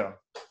 years ago.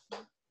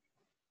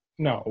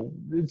 No,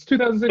 it's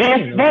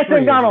 2016. Vance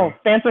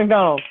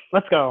McDonald.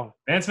 Let's go.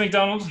 Vance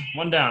McDonald,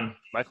 1 down.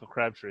 Michael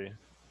Crabtree.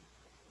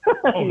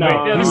 Oh, no.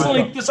 Wait. Yeah, this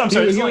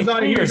is only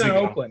 3 years ago.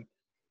 Oakland.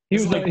 He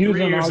was like 3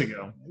 years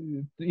ago.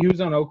 He was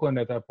on Oakland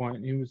at that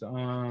point. He was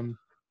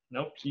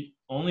Nope,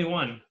 only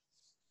 1.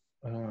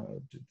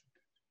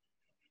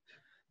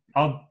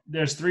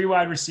 There's 3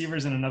 wide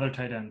receivers and another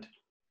tight end.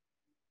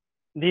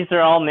 These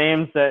are all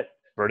names that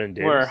Vernon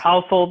Davis. were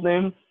household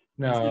names?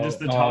 No, just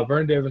the top,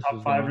 Vernon Davis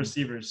top 5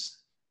 receivers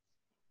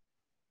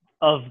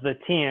of the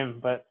team,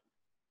 but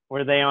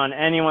were they on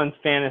anyone's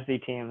fantasy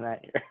team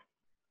that year?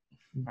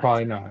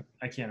 Probably not.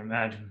 I can't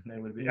imagine they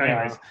would be. Yeah.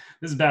 Anyways,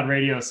 this is bad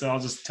radio, so I'll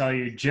just tell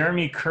you: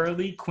 Jeremy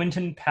Curley,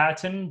 Quinton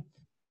Patton,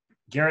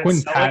 Garrett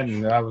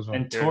Selleck,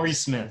 and Torrey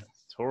Smith.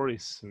 Torrey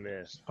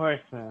Smith.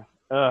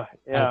 Yeah.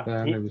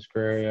 It was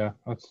great. Yeah.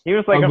 He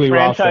was like a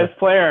franchise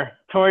player.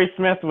 Torrey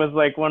Smith was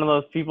like one of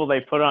those people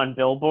they put on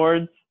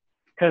billboards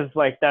because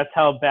like that's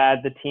how bad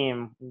the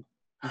team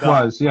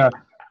was. Yeah.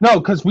 No,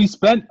 because we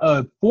spent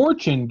a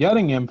fortune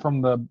getting him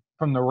from the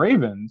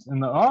Ravens in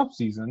the off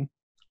season.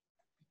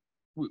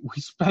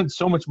 We spent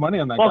so much money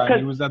on that guy.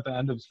 And he was at the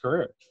end of his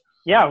career.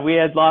 Yeah, we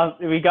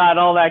got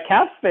all that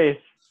cap space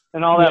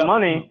and all that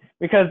money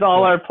because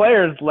all our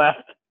players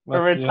left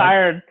or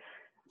retired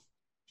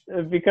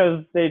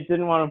because they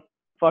didn't want to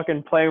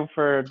fucking play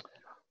for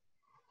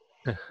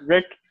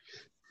Rick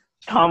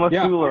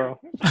Tomasulo.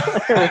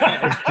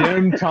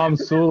 Jim Tom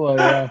Sula,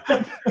 yeah.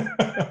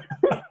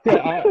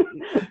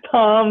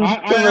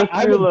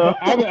 Tomasulo.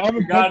 I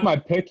haven't picked my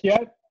pick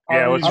yet.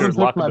 Yeah, what's your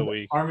lock of the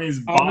week? Army's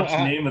botched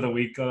name of the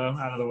week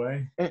out of the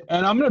way.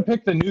 And I'm going to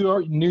pick the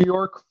New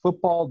York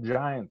Football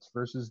Giants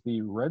versus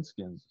the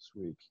Redskins this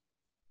week.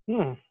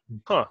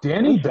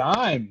 Danny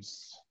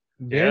Dimes.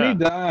 Danny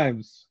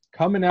Dimes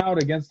coming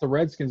out against the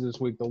Redskins this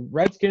week. The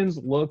Redskins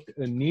looked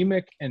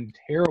anemic and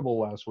terrible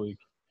last week.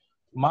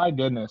 My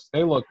goodness,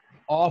 they looked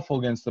awful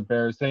against the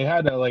Bears. They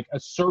had a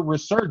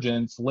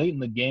resurgence late in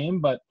the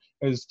game, but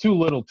it was too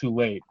little too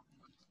late.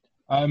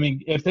 I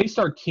mean, if they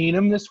start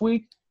Keenum this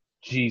week,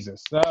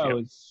 Jesus, that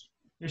was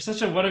You're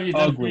such a what have you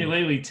done for ugly. me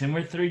lately, Tim?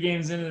 We're 3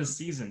 games into the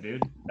season,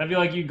 dude. That'd be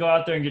like you go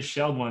out there and get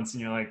shelled once,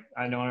 and you're like,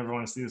 I don't ever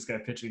want to see this guy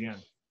pitch again.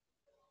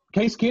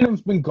 Case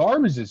Keenum's been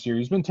garbage this year.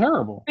 He's been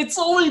terrible. It's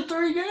only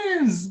 3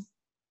 games.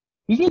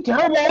 He's been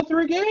terrible all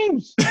 3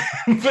 games.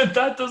 But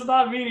that does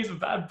not mean he's a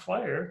bad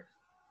player.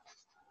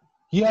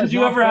 Did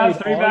you ever have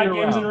 3 bad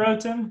games in a row,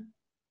 Tim?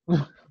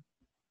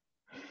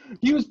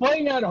 He was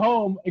playing at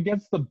home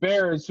against the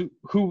Bears,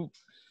 who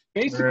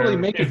basically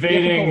make it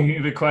evading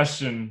difficult. the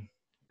question.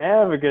 They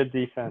have a good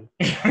defense.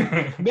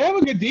 They have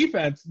a good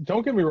defense.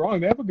 Don't get me wrong.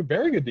 They have a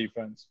very good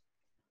defense.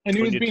 And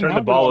he was being turned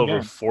the ball over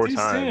again. 4 Too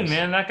times. soon,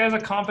 man. That guy's a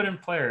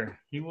competent player.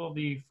 He will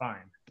be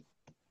fine.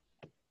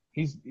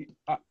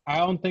 I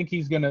don't think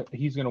he's gonna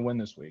win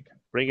this week.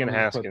 Bring in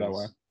Let's put it that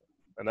way. Haskins.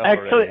 Enough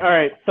Actually, already. all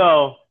right.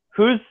 So,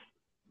 who's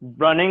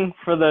running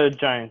for the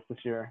Giants this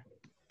year,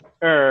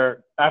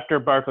 or after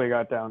Barkley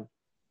got down?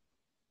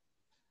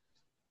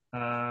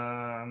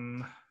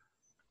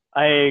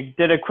 I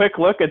did a quick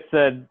look. It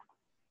said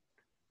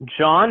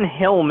John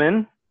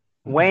Hillman,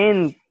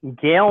 Wayne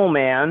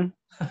Galeman.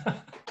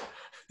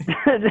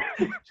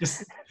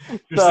 Just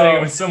you're saying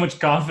it with so much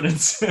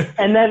confidence.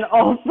 And then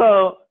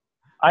also,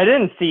 I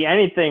didn't see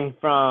anything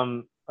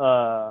from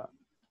what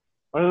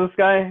is this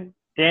guy?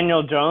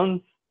 Daniel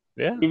Jones?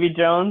 Yeah. Stevie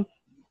Jones?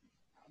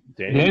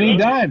 Danny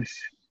Dimes.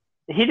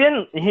 He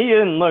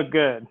didn't look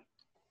good.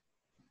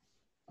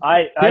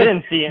 I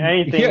didn't see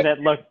anything that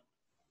looked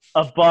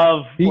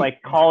above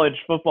like college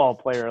football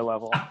player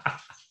level.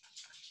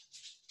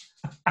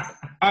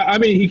 I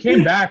mean, he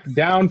came back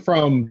down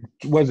from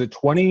was it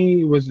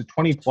 20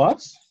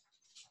 plus?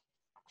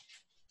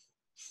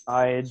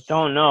 I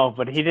don't know,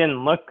 but he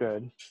didn't look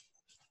good.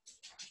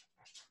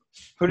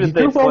 Who did He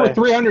they threw for play? over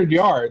 300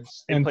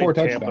 yards They and played 4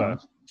 Tampa.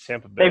 touchdowns.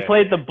 Tampa Bay. They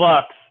played the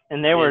Bucks,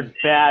 and they were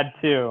bad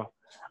too.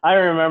 I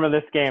remember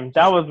this game.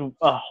 That was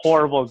a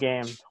horrible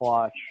game to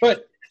watch.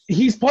 But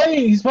he's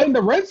playing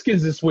the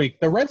Redskins this week.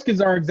 The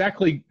Redskins aren't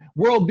exactly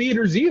world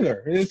beaters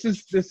either. This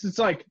is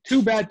like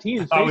 2 bad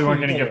teams. I thought we weren't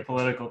going facing to each get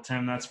political,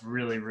 Tim. That's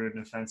really rude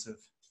and offensive.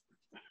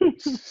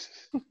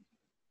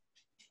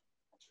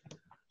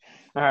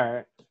 All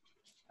right.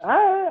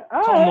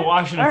 Call them the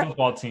Washington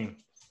football team.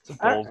 It's a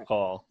bold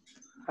call.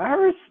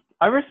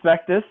 I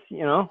respect this.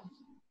 You know,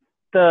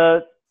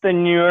 the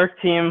New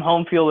York team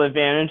home field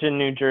advantage in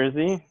New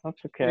Jersey. That's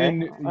okay.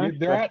 And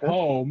they're at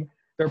home.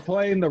 They're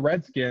playing the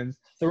Redskins.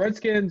 The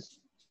Redskins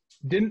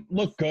didn't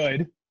look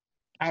good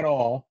at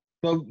all.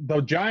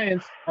 The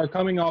Giants are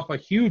coming off a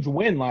huge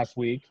win last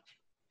week.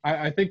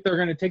 I think they're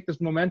going to take this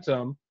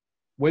momentum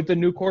with the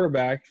new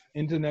quarterback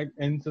into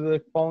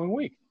the following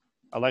week.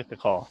 I like the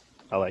call.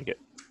 I like it.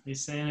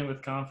 He's saying it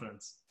with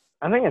confidence.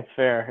 I think it's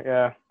fair.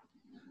 Yeah,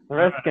 the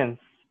Redskins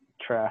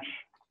trash.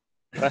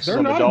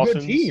 They're not a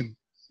good team.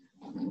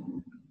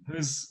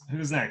 Who's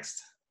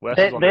next?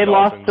 They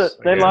lost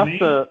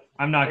to.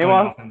 I'm not going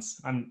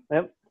Dolphins. I'm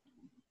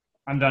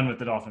done with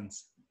the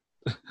Dolphins.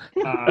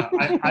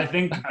 I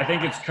think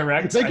it's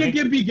correct. They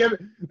could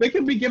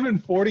be given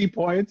 40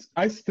 points.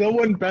 I still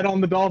wouldn't bet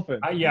on the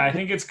Dolphins. Yeah, I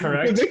think it's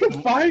correct. They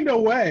could find a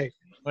way.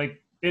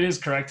 Like it is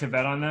correct to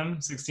bet on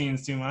them. 16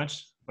 is too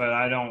much, but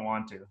I don't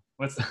want to.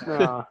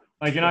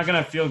 Like you're not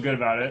gonna feel good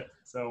about it,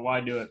 so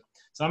why do it?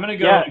 So I'm gonna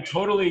go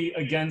totally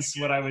against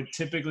what I would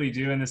typically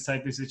do in this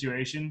type of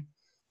situation,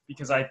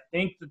 because I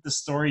think that the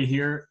story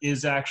here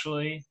is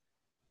actually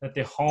that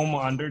the home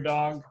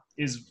underdog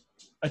is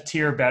a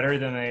tier better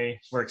than they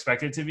were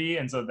expected to be,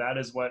 and so that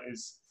is what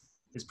is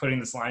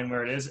putting this line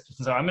where it is.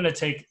 So I'm going to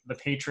take the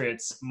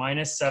Patriots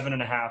minus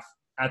 7.5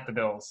 at the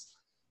Bills.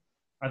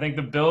 I think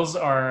the Bills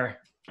are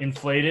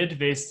inflated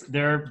based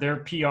their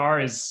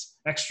PR is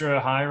extra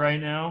high right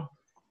now.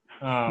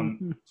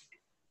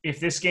 If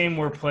this game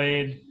were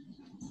played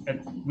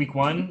at week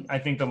 1, I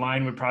think the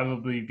line would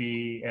probably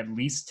be at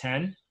least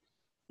 10,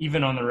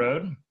 even on the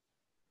road.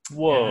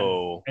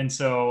 Whoa! And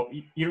so,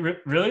 you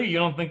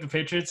don't think the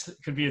Patriots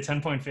could be a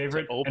 10-point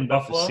favorite in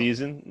Buffalo? The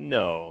season?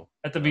 No.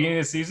 At the beginning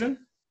of the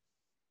season?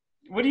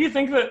 What do you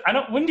think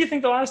when do you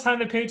think the last time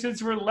the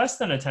Patriots were less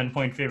than a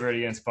 10-point favorite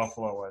against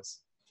Buffalo was?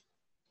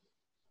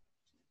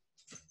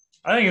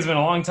 I think it's been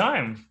a long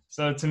time.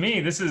 So to me,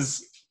 this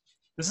is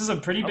a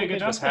pretty big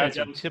adjustment.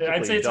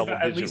 I'd say it's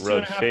at least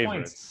 2.5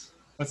 points.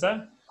 What's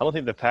that? I don't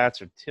think the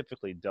Pats are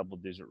typically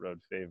double-digit road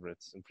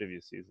favorites in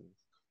previous seasons.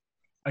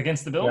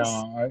 Against the Bills?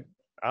 Yeah,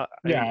 I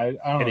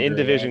an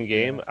in-division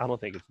game, I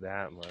don't think it's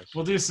that much.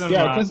 We'll do some.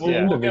 Yeah,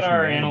 we'll get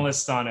our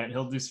analyst on it.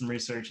 He'll do some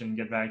research and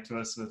get back to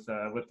us with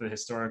what the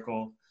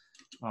historical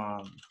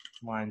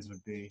lines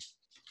would be.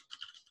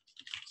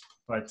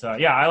 But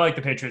yeah, I like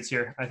the Patriots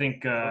here. I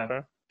think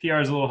PR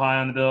is a little high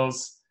on the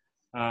Bills.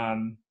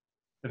 The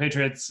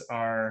Patriots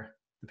are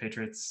the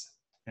Patriots,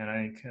 and I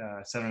think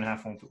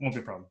 7.5 won't be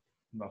a problem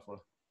in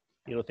Buffalo.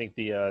 You don't think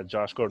the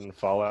Josh Gordon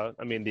fallout?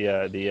 I mean,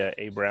 the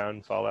A.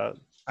 Brown fallout?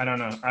 I don't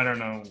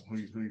know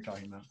who you're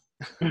talking about.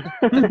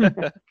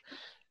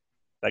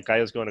 That guy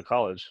is going to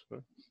college.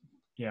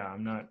 Yeah, I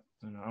don't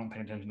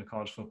pay attention to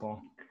college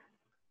football.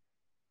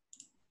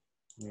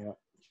 Yeah,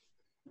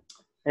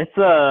 it's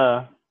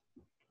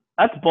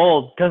that's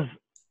bold because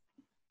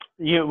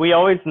we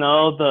always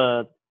know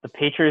the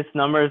Patriots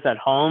numbers at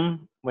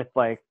home with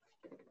like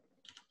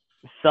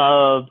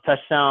sub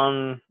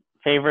touchdown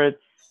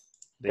favorites.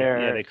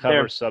 They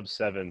cover sub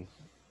 7.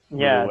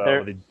 Yeah,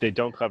 really well. They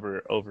don't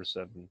cover over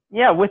 7.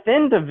 Yeah,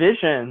 within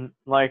division,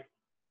 like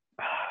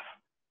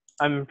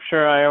I'm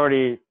sure I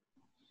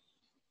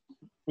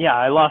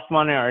lost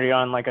money already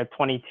on like a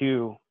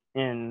 22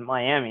 in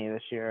Miami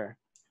this year.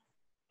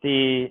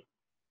 I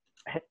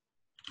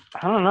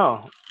don't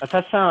know, a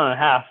touchdown and a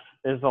half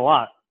is a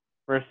lot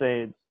versus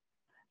a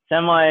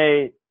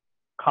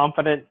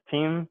semi-confident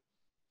team,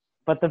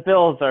 but the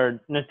Bills are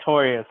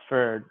notorious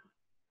for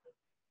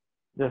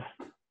just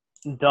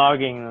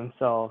dogging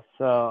themselves.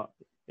 So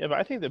yeah, but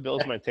I think the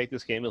Bills might take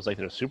this game as like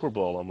their Super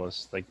Bowl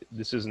almost. Like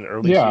this is an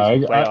early season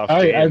playoff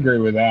game. I agree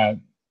with that.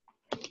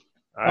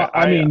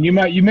 I mean,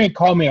 you may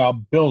call me a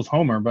Bills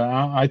homer, but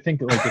I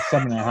think like a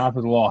 7.5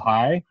 is a little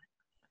high.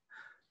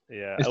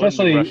 Yeah,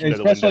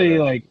 especially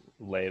like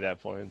lay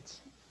that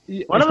points.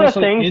 One of the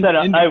things that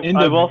I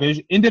will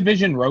in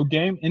division road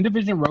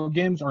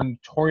games are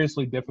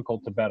notoriously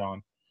difficult to bet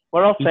on.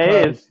 What I'll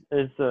say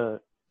is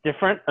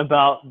different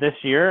about this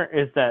year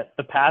is that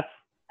the Pats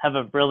have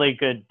a really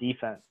good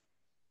defense.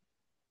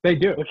 They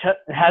do, which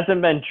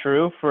hasn't been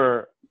true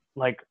for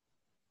like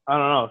I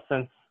don't know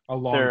since a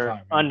long their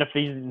time.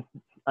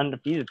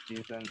 undefeated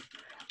season.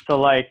 So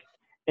like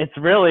it's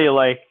really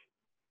like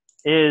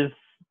is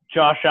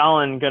Josh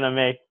Allen gonna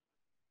make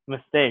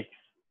mistakes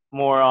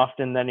more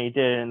often than he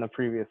did in the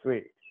previous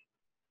week?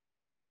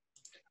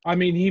 I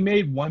mean, he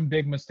made one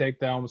big mistake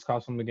that almost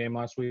cost him the game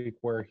last week,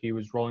 where he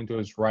was rolling to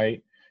his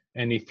right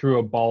and he threw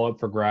a ball up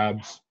for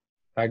grabs.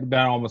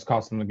 That almost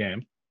cost him the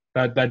game.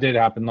 That did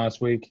happen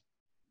last week,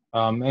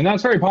 and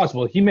that's very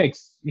possible. He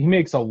makes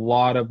a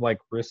lot of like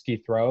risky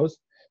throws,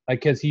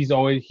 like because he's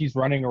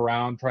running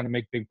around trying to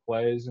make big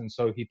plays, and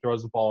so he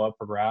throws the ball up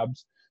for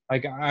grabs.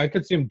 Like I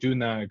could see him doing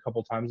that a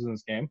couple times in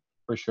this game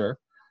for sure.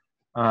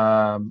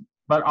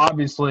 But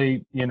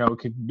obviously, it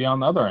could be on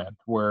the other end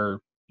where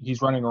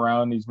he's running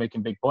around, he's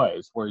making big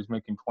plays, where he's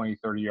making 20,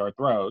 30-yard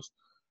throws,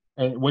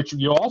 and which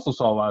you also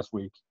saw last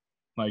week.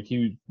 Like he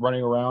was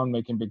running around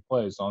making big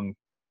plays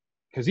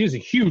because he has a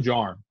huge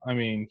arm. I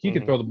mean, he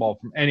could throw the ball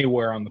from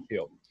anywhere on the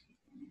field.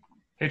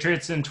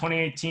 Patriots in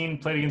 2018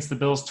 played against the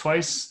Bills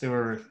twice. They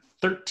were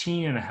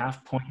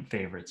 13.5-point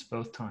favorites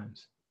both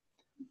times.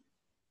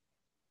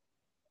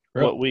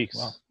 Really? What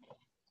weeks?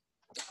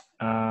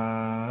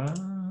 Wow.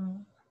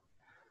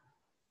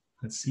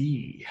 Let's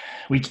see.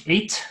 Week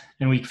 8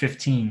 and week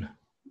 15.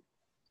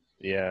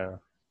 Yeah.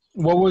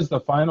 What was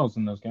the finals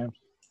in those games?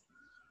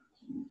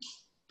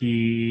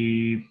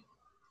 The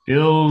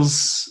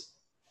Bills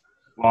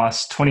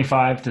lost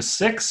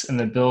 25-6, and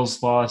the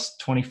Bills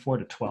lost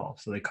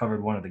 24-12. So they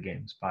covered one of the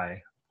games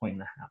by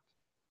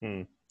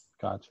 1.5.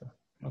 Gotcha.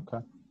 Okay.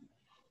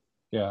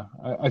 Yeah,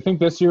 I think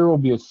this year will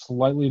be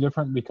slightly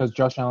different because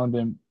Josh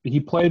Allen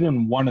he played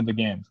in one of the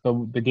games.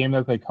 The game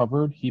that they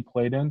covered, he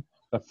played in.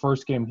 The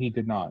first game, he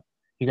did not.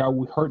 He got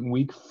hurt in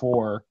week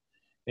 4,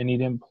 and he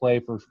didn't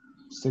play for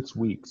 6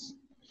 weeks.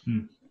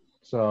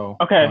 So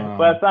okay,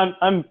 Wes,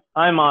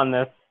 I'm on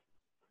this.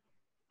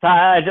 So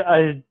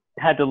I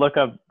had to look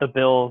up the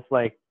Bills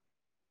 3-0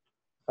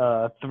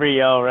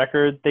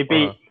 record. They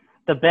beat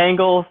the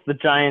Bengals, the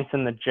Giants,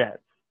 and the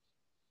Jets.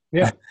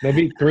 Yeah, they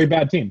beat 3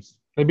 bad teams.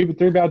 They beat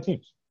 3 bad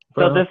teams.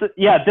 So this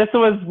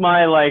was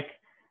my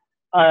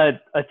a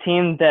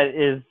team that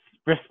is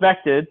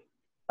respected,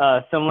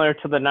 similar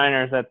to the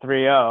Niners at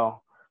 3-0,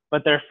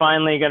 but they're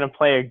finally going to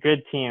play a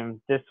good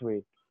team this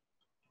week.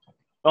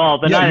 Well,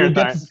 the Niners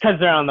aren't because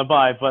they're on the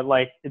bye, but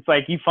it's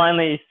like you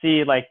finally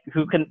see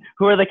who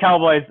are the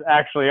Cowboys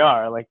actually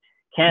are.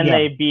 Can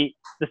they beat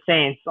the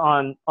Saints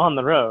on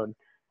the road?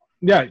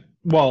 Yeah,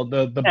 well,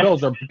 the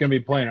Bills are going to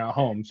be playing at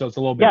home, so it's a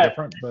little bit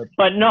different.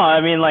 But no,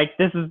 I mean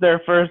this is their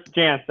first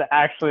chance to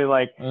actually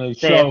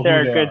say if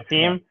they're a good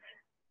team. Yeah.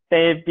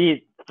 They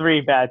beat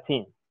 3 bad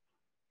teams.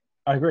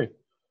 I agree,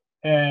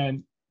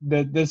 and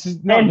this is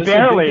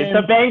barely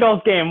the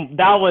Bengals game.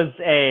 That was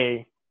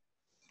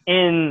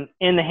in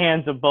the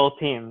hands of both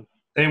teams.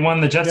 They won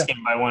the Jets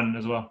game by 1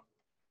 as well.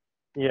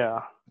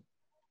 Yeah.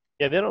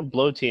 Yeah, they don't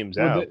blow teams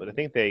out, but I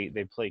think they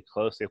play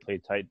close. They play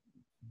tight.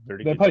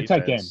 They play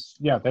tight games.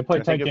 Yeah, they play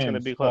tight games it's gonna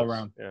be all close.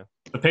 around. Yeah.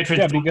 The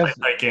Patriots don't play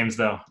tight games,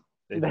 though.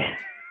 They don't.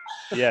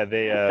 Yeah,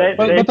 They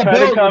But the try to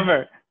Bills-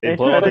 cover. they They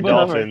blow try out the to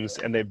cover. Dolphins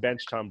and they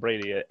bench Tom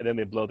Brady and then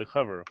they blow the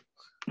cover.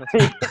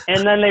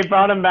 And then they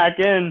brought him back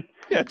in.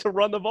 Yeah, to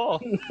run the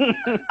ball.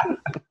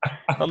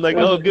 I'm like,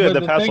 Well, oh, good.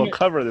 The the Pats thing- will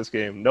cover this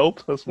game.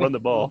 Nope, let's run the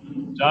ball.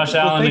 Josh The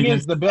Allen thing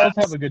against is, the Bills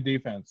Pats. have a good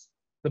defense.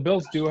 The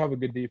Bills do have a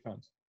good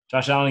defense.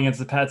 Josh Allen against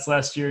the Pats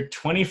last year,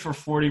 20 for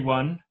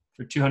 41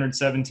 for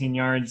 217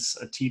 yards,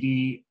 a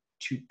TD,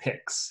 2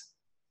 picks.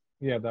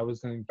 Yeah, that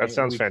was in. That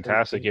sounds week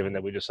fantastic, 13. given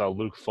that we just saw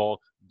Luke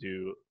Falk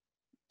do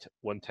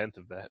 1/10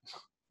 of that.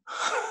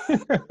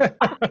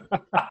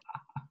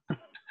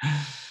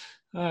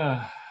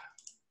 All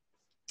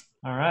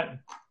right.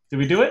 Did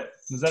we do it?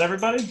 Was that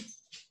everybody?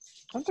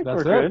 I think That's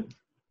we're it. good.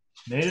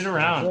 Made it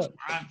around. That's it.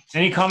 All right.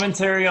 Any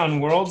commentary on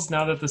Worlds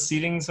now that the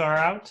seedings are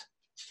out?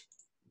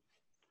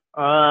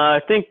 I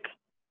think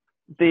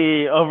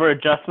the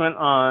over-adjustment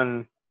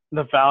on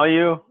the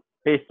value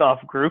based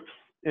off groups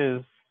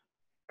is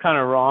kind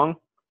of wrong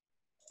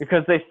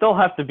because they still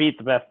have to beat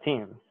the best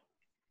teams.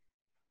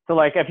 So,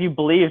 like, if you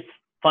believed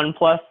Fun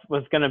Plus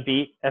was going to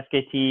beat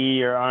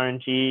SKT or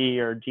RNG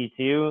or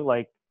G2,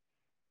 like,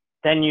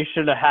 then you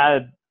should have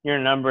had your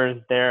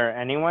numbers there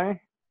anyway.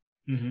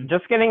 Mm-hmm.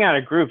 Just getting out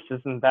of groups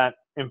isn't that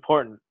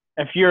important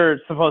if you're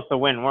supposed to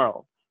win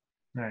Worlds.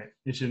 Right.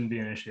 It shouldn't be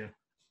an issue.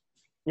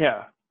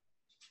 Yeah.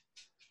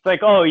 It's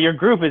like, oh, your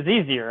group is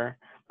easier.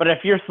 But if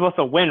you're supposed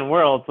to win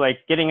Worlds, like,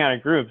 getting out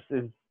of groups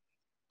is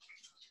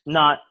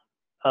not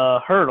a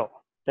hurdle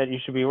that you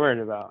should be worried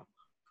about.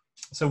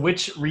 So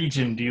which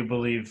region do you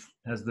believe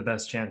has the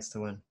best chance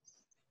to win?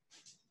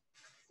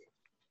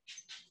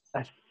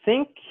 I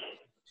think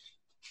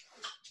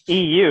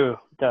EU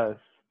does.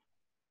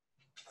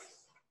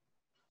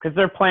 Because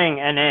they're playing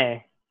NA.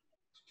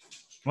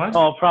 What?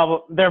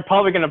 Oh, they're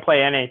probably going to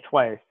play NA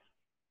twice.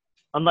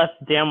 Unless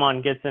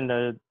Damwon gets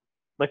into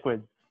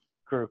Liquid's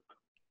group.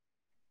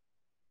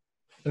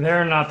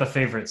 They're not the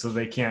favorite, so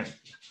they can't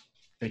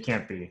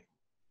be.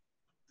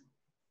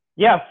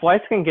 Yeah,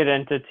 Flights can get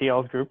into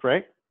TL's group,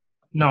 right?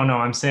 No,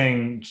 I'm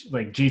saying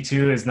like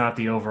G2 is not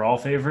the overall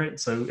favorite,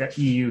 so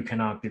EU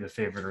cannot be the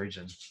favorite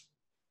region.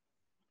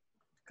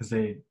 Because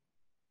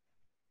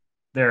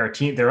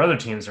their other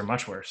teams are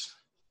much worse.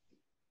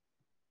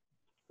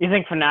 You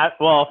think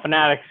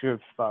Fnatic's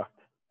group's fucked.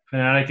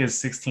 Fnatic is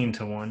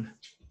 16-1.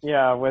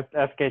 Yeah, with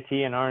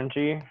SKT and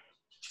RNG.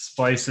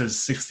 Splice is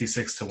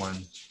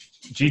 66-1.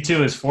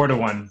 G2 is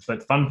 4-1,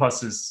 but Fun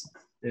Plus is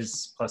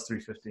plus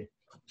 350.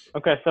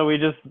 Okay,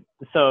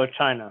 so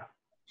China.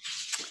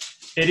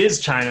 It is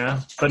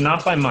China, but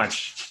not by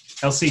much.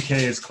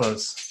 LCK is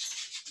close.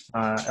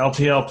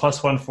 LPL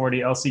plus 140,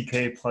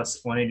 LCK plus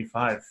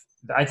 185.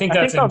 I think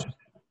that's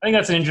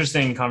an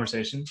interesting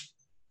conversation.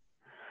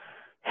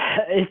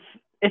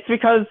 It's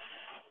because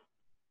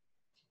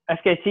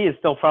SKT is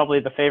still probably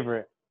the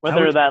favorite,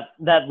 whether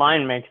that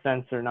line makes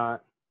sense or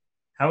not.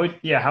 How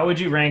would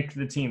you rank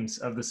the teams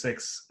of the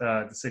six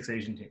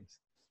Asian teams?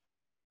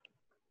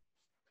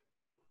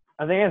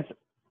 I think it's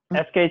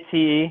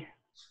SKT,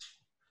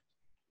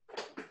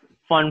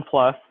 Fun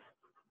Plus,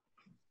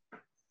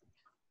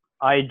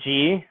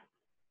 IG,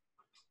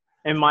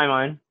 in my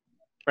mind,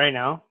 right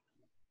now.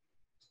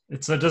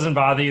 So it doesn't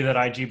bother you that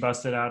IG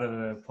busted out of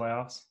the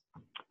playoffs?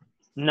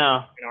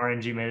 No.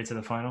 And RNG made it to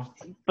the final?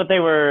 But they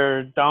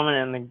were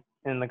dominant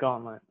in the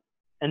gauntlet.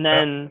 And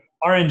then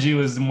RNG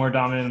was more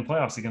dominant in the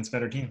playoffs against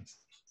better teams.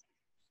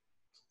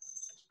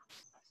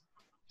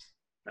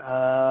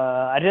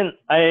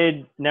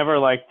 I never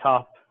liked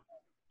top.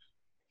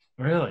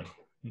 Really?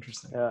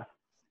 Interesting. Yeah.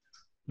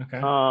 Okay.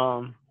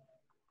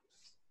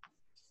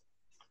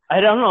 I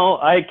don't know.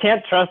 I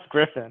can't trust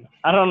Griffin.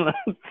 I don't know.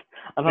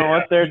 I don't know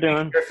what they're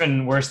doing.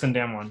 Griffin worse than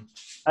Damwon.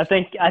 I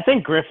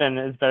think Griffin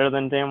is better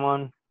than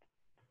Damwon,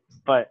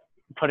 but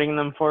putting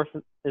them fourth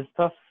is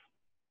tough.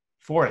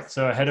 Fourth,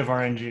 so ahead of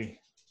RNG.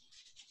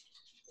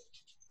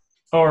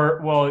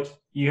 Or, well,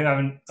 you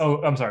haven't.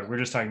 Oh, I'm sorry. We're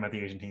just talking about the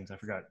Asian teams. I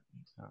forgot.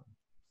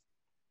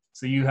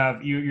 So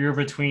you're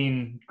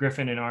between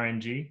Griffin and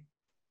RNG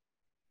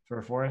for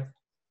a fourth.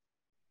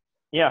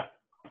 Yeah.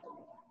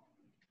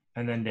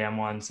 And then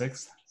Damwon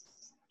sixth.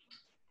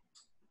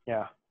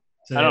 Yeah.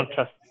 So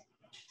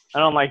I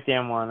don't like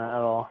Damwon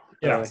at all.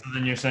 Yeah. Really. So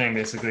then you're saying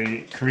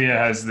basically Korea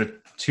has the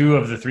two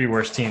of the three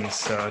worst teams,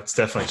 so it's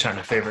definitely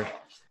China favored,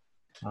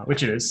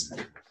 which it is.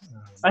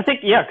 I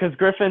think because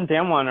Griffin and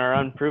Damwon are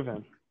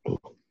unproven.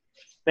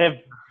 They've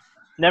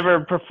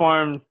never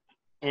performed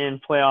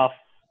in playoffs.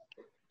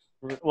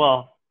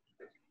 Well,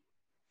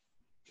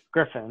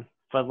 Griffin,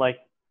 but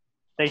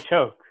they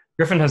choke.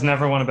 Griffin has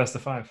never won a best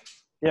of 5.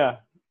 Yeah,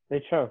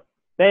 they choke.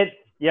 They're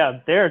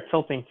a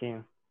tilting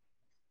team.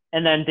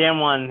 And then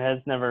Damwon has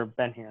never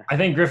been here. I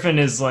think Griffin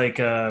is like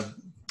a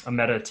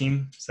meta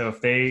team. So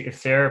if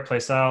their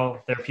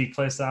playstyle, their peak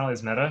playstyle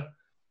is meta,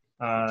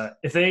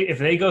 if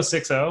they go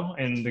 6-0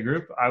 in the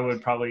group, I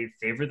would probably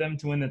favor them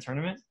to win the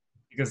tournament,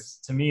 because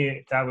to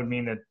me that would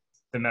mean that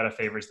the meta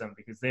favors them,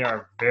 because they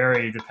are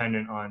very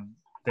dependent on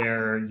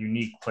their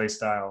unique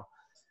playstyle.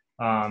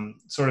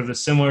 Sort of the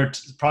similar,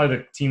 probably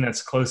the team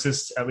that's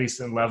closest, at least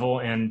in level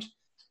and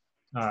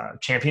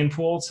champion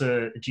pool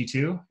to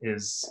G2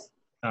 is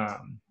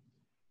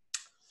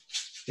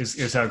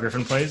how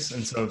Griffin plays,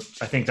 and so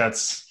I think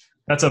that's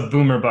a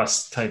boomer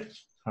bust type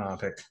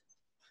pick.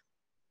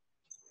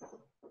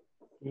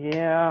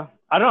 Yeah,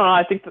 I don't know.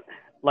 I think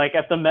like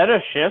if the meta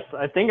shifts,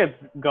 I think it's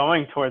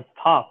going towards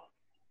top.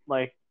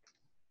 Like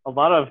a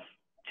lot of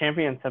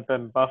champions have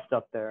been buffed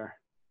up there,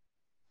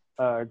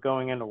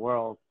 going into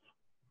Worlds.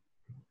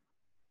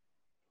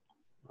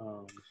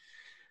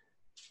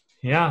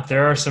 Yeah,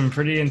 there are some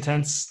pretty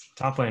intense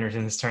top laners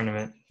in this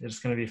tournament. It's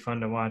going to be fun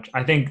to watch.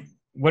 I think.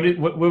 What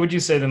would you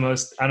say the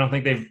most? I don't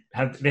think they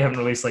haven't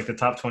released like the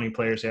top 20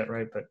 players yet,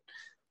 right? But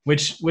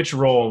which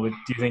role do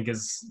you think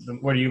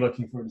what are you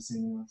looking forward to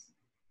seeing the most?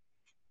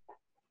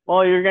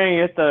 Well, you're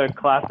gonna get the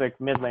classic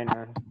mid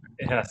laner.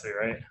 It has to,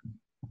 right?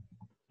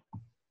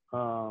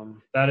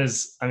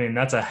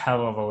 That's a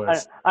hell of a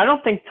list. I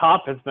don't think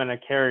top has been a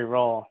carry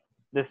role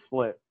this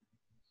split.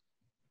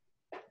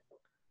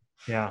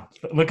 Yeah,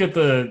 look at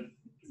the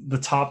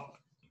top.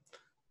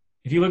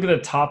 If you look at the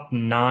top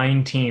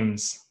 9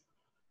 teams,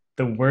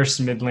 the worst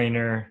mid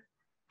laner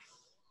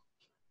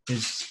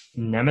is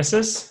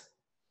Nemesis,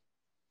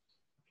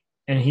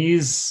 and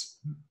he's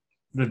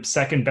the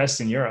second best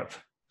in Europe.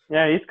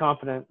 Yeah, he's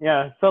confident.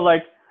 Yeah, so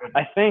like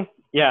I think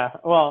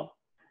well,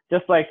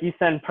 just like you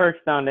send Perks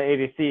down to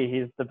ADC,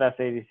 he's the best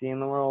ADC in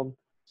the world.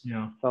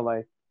 Yeah. So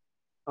like,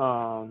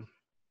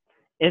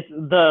 it's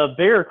the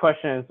bigger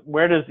question is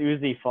where does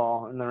Uzi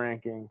fall in the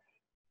rankings?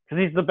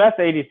 Because he's the best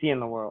ADC in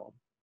the world.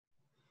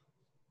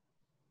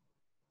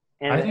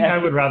 And I think I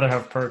would rather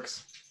have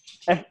Perks.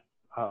 Okay.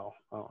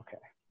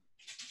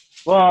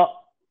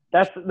 Well,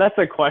 that's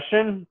a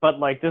question, but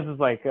like this is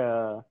like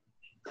a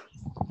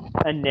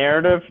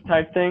narrative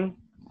type thing.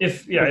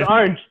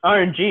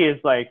 RNG is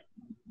like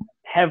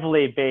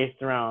heavily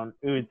based around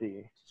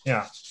Uzi.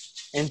 Yeah.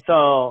 And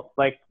so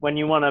like when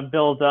you want to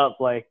build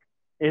up like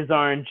is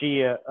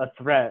RNG a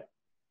threat,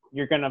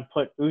 you're gonna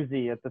put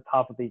Uzi at the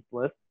top of these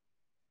lists.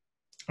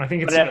 I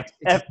think it's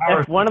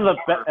if one of the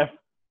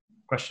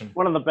question.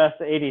 One of the best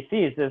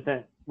ADCs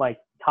isn't like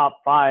top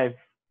 5,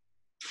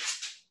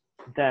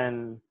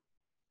 then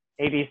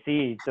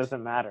ADC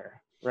doesn't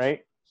matter,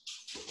 right?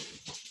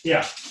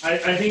 Yeah,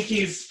 I think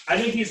he's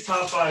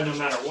top 5 no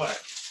matter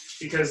what,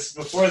 because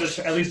before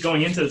at least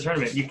going into the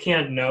tournament, you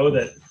can't know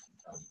that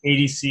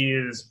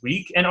ADC is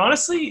weak, and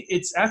honestly,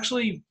 it's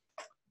actually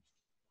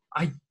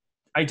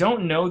I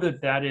don't know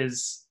that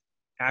is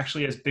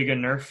actually as big a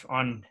nerf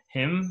on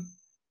him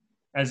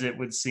as it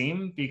would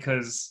seem,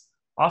 because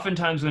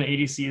oftentimes when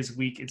ADC is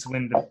weak, it's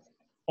when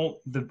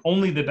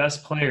only the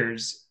best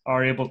players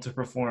are able to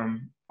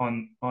perform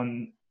in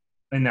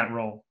that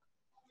role,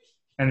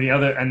 and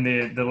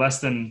the less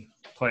than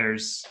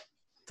players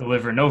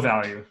deliver no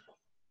value.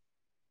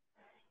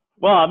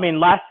 Well, I mean,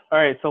 last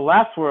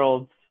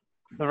Worlds,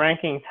 the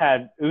rankings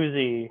had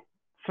Uzi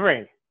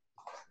 3,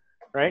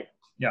 right?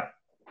 Yeah.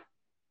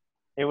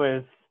 It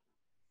was.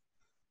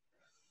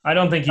 I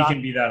don't think he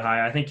can be that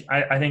high. I think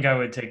I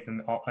would take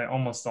them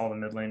almost all the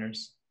mid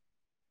laners.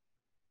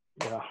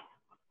 Yeah.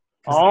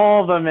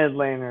 All the mid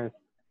laners.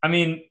 I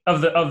mean,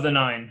 of the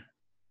 9,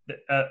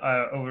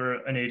 over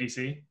an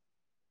ADC.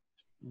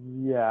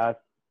 Yeah,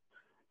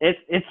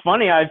 it's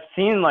funny. I've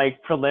seen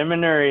like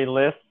preliminary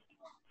lists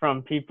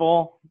from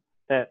people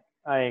that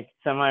I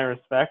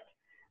semi-respect,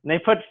 and they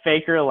put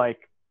Faker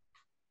like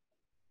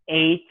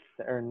 8th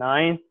or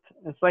 9th.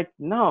 It's like,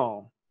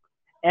 no,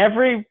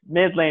 every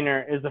mid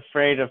laner is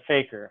afraid of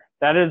Faker.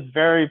 That is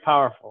very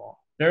powerful.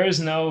 There is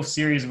no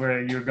series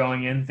where you're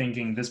going in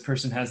thinking this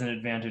person has an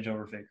advantage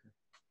over Faker.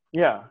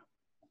 Yeah,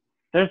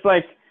 there's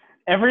like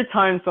every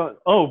time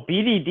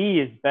BDD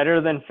is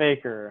better than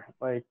Faker.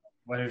 Like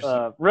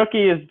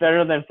Rookie is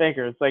better than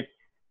Faker. It's like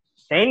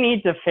they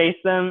need to face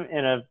them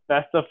in a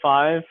best of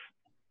 5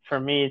 for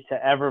me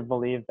to ever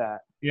believe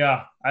that.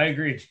 Yeah, I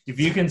agree. If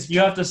you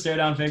have to stare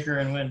down Faker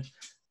and win.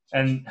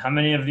 And how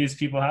many of these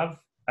people have?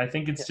 I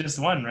think it's just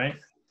one, right?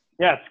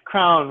 Yeah, it's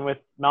Crown with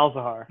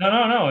Malzahar.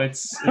 No.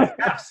 It's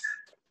Caps.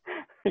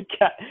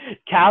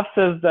 Caps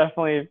has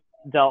definitely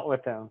dealt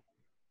with him.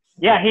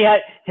 Yeah, he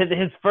had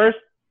his first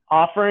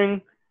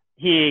offering.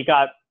 He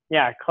got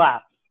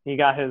claps. He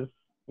got his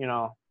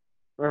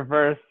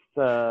reverse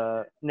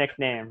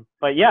nickname.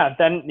 But yeah,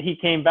 then he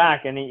came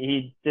back and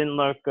he didn't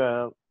look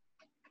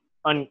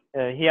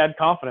he had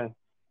confidence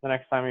the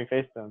next time he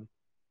faced him.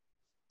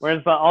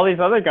 Whereas all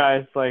these other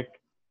guys, like,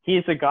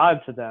 he's a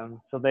god to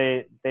them, so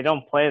they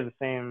don't play the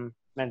same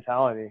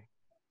mentality.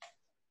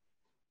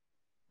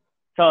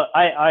 So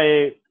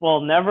I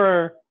will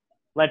never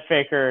let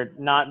Faker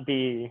not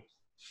be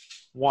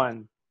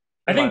one.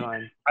 I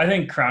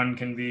think Crown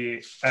can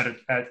be at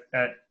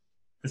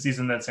the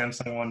season that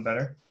Samsung won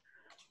better.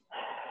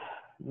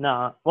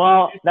 No,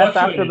 well, that's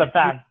after the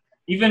fact.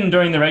 Even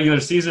during the regular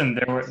season,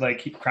 there were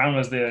Crown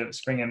was the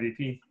spring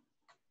MVP,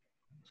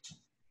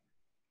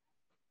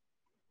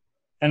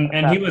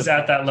 and he was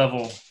at that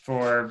level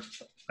for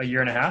a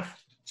year and a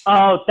half.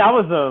 Oh, that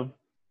was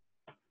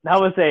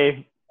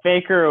a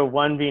Faker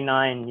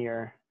 1v9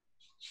 year.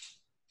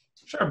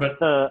 Sure, but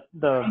the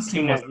Crown's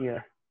team peanut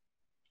year.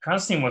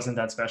 Crown's team wasn't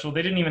that special.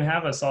 They didn't even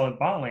have a solid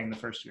bot lane the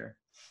first year.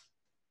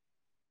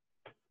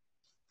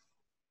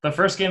 The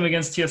first game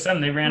against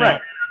TSM, they ran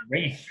out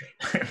Wraith.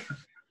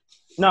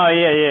 No,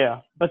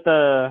 yeah. But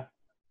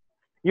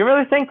you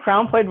really think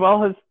Crown played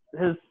well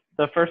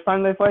the first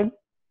time they played?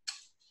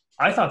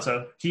 I thought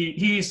so.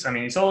 He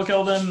solo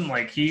killed him.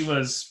 Like, he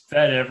was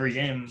fed every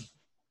game,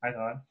 I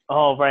thought.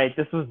 Oh, right.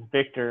 This was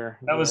Victor.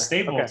 That was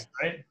Stables,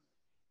 right?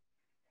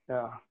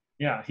 Yeah.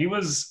 Yeah, he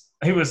was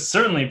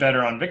certainly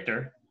better on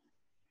Victor.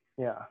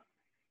 Yeah.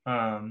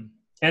 And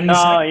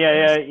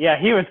yeah.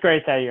 He was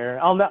great that year.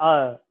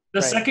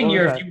 The second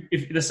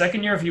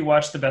year, if you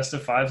watch the best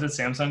of fives that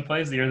Samsung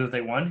plays, the year that they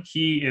won,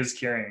 he is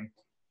carrying.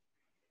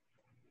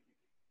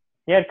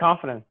 He had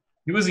confidence.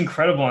 He was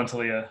incredible on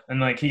Talia, and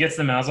like he gets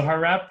the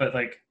Malzahar rap, but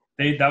like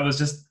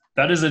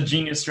that is a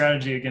genius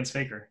strategy against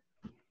Faker.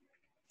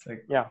 It's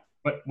like, yeah.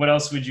 What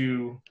else would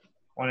you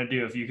want to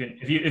do if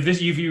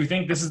you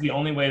think this is the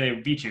only way they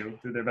beat you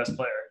through their best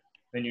player,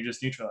 then you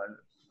just neutralize it.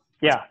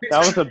 Yeah, that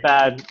was a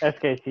bad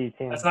SKT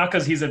team. That's not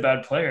because he's a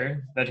bad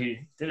player that he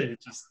did it.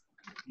 It's just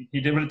he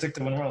did what it took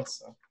to win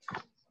Worlds. So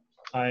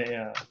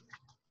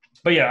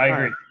but yeah, I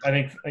agree. I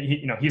think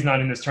he's not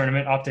in this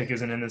tournament. Optic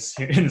isn't in this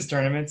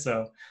tournament,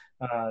 so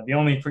the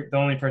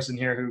only person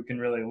here who can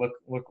really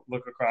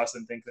look across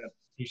and think that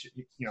he should,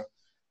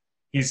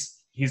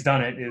 he's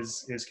done it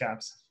is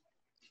Caps.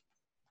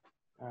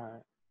 All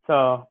right.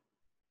 So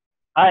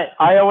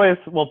I always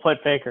will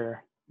put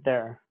Faker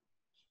there,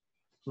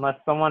 unless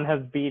someone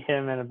has beat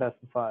him in a best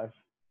of five.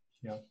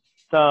 Yeah.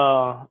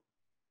 So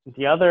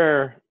the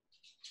other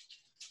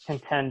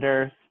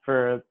contenders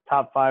for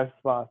top 5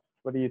 spots,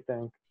 what do you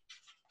think?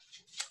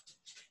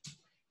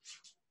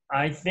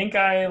 I think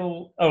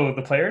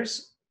the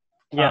players?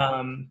 Yeah.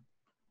 I'm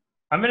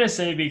going to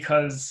say,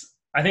 because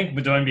I think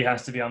Bedoinby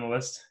has to be on the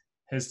list.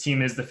 His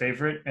team is the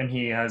favorite, and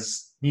he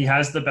has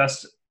the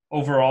best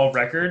overall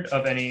record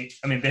of any.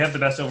 I mean, they have the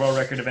best overall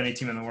record of any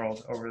team in the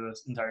world over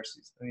this entire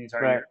season, the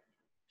entire year.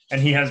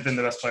 And he has been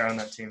the best player on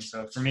that team.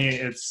 So for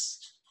me,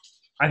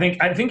 I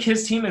think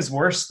his team is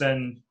worse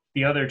than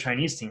the other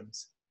Chinese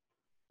teams.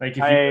 Like,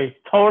 I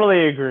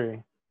totally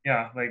agree.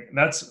 Yeah, like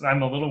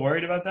I'm a little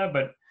worried about that,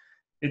 but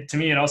to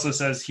me, it also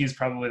says he's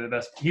probably the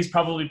best. He's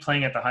probably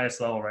playing at the highest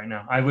level right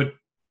now. I would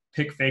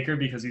pick Faker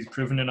because he's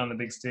proven it on the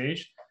big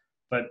stage,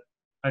 but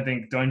I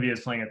think Doinby is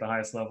playing at the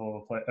highest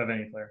level of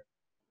any player.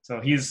 So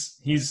he's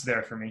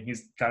there for me.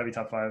 He's got to be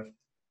top 5.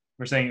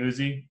 We're saying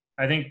Uzi.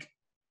 I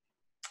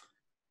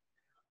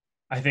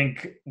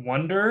think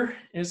Wonder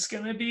is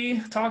going to be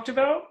talked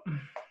about.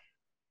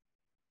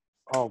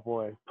 Oh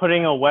boy,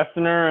 putting a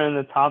Westerner in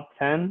the top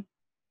 10.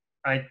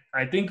 I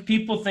think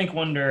people think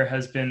Wonder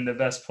has been the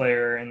best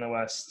player in the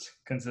West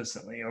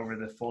consistently over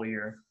the full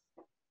year.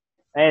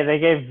 Hey, they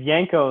gave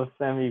Jankos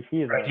MVP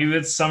though. Right, he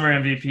was summer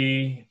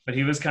MVP, but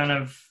he was kind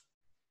of.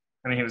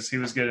 I mean, he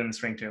was good in the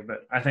spring too. But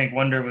I think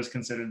Wonder was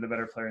considered the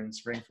better player in the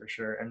spring for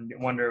sure, and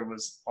Wonder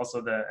was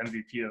also the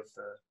MVP of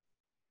the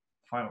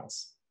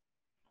finals.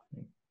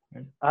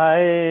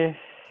 I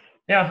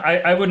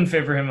wouldn't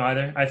favor him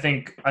either. I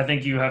think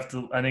you have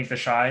to. I think the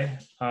Shy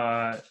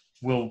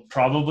will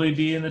probably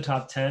be in the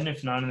top 10,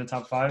 if not in the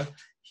top 5.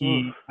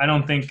 I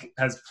don't think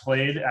has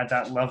played at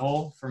that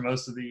level for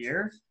most of the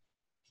year,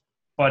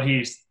 but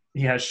he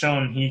has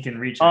shown he can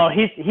reach it. Oh,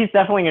 he's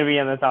definitely going to be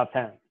in the top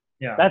 10.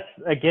 Yeah, that's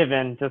a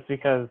given, just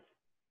because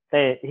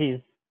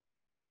he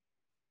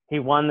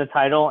won the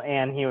title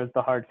and he was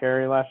the hard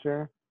carry last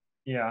year.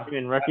 Yeah, him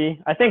and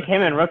Rookie. I think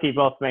him and Rookie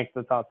both make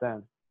the top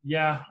 10.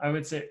 Yeah, I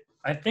would say.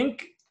 I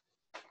think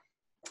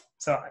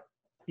so.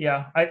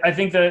 Yeah, I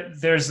think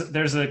that there's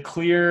a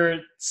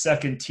clear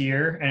second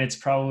tier, and it's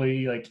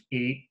probably like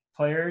 8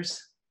 players,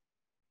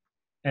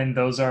 and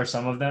those are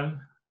some of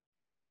them.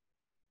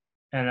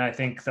 And I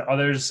think the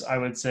others, I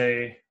would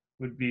say,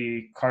 would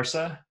be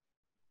Karsa.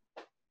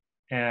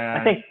 And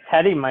I think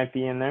Teddy might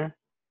be in there.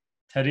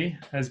 Teddy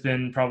has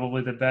been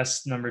probably the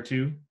best number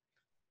 2.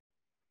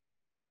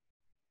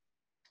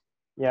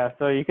 Yeah,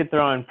 so you could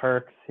throw in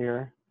Perks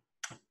here.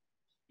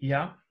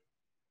 Yeah.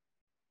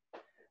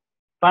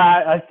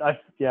 But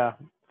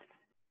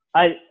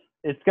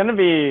it's going to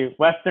be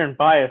Western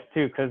bias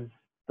too, because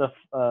the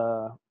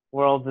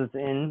Worlds is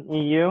in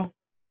EU,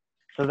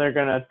 so they're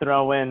going to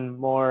throw in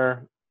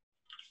more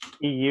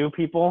EU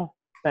people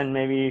than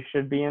maybe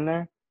should be in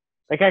there.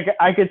 Like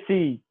I could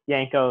see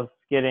Jankos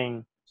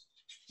getting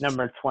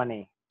number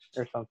 20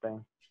 or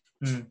something.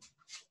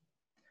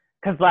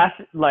 Because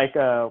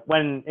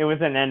when it was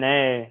in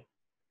NA,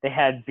 they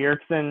had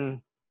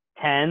Bjergsen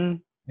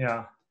 10.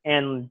 Yeah.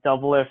 And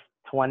Doublelift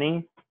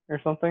 20 or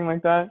something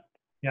like that.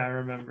 Yeah, I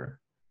remember.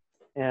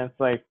 And it's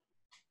like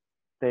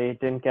they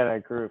didn't get a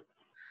group.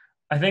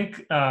 I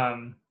think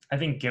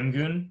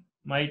Gimgoon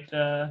might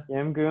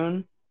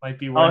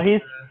be worth. Oh,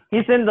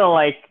 he's into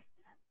like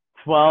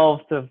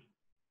 12 to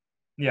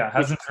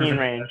hasn't proven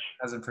range.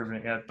 Hasn't proven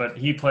it yet, but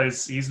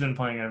he's been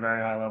playing at a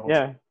very high level.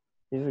 Yeah,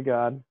 he's a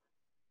god.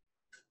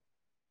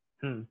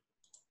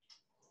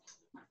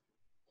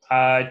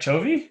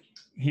 Chovy?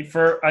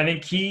 I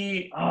think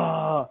he.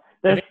 Oh,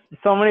 there's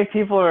so many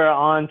people are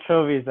on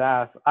Chovy's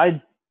ass.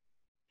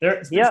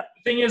 The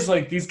thing is,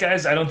 like, these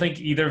guys, I don't think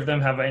either of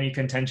them have any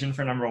contention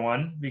for number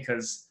one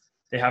because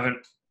they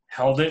haven't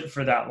held it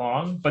for that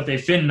long, but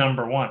they've been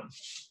number one.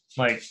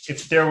 Like,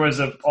 if there was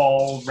a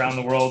all around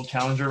the world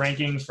challenger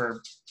ranking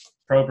for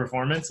pro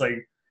performance,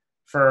 like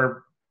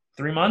for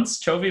 3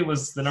 months, Chovy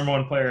was the number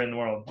one player in the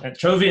world. And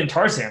Chovy and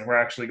Tarzan were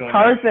actually going.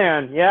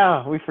 Tarzan,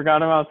 yeah, we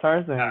forgot about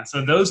Tarzan. Yeah,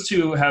 so those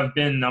two have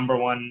been number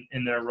one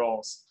in their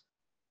roles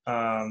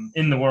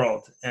in the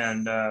world,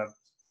 and a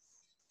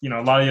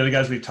lot of the other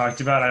guys we've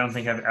talked about, I don't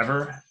think have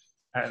ever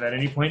at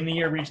any point in the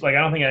year reached. Like, I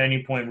don't think at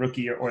any point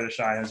Rookie or the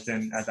Shy has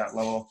been at that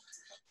level.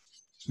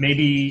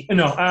 Maybe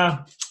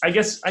I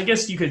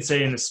guess you could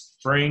say in the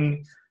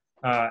spring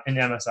in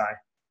MSI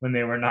when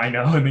they were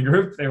 9-0 in the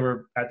group, they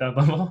were at that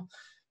level,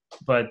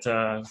 but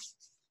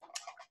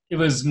it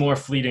was more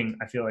fleeting.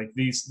 I feel like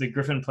the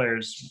Griffin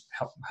players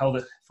held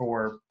it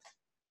for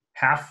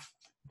half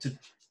to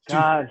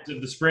 2/3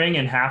 of the spring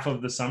and half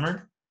of the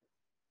summer.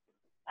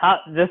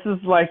 This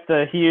is like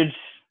the huge,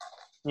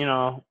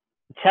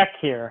 check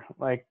here.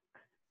 Like,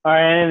 are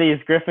any of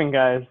these Griffin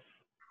guys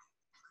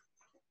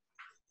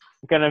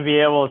gonna be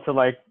able to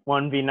like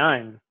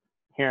 1v9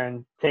 here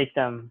and take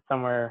them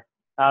somewhere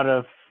out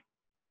of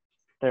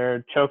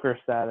their choker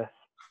status?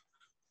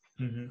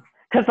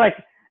 Because like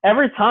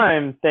every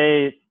time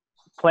they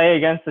play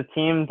against a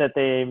team that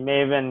they may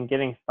have been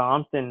getting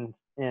stomped in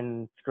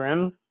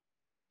scrims,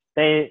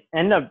 they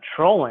end up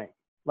trolling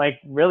like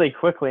really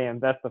quickly in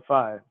best of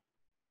 5.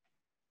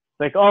 It's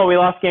like, oh, we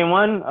lost game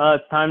 1.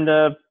 It's time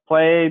to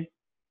play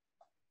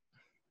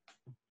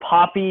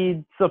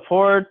Poppy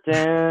support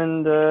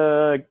and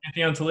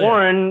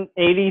Warren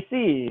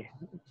ADC.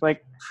 It's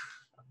like,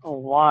 oh,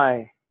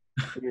 why,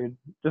 dude?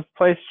 Just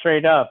play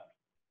straight up.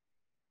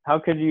 How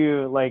could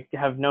you like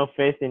have no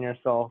faith in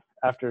yourself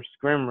after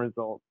scrim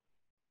results?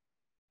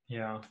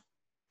 Yeah.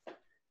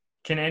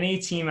 Can any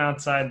team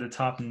outside the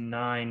top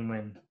 9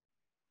 win?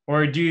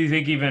 Or do you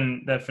think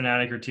even that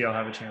Fnatic or TL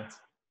have a chance?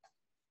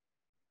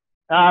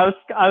 I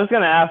was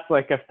gonna ask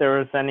like if there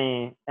was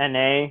any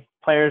NA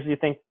players you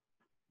think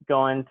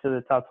go into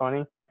the top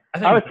 20.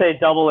 I would say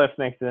Double Lift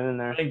makes it in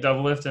there. I think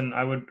Double Lift, and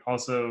I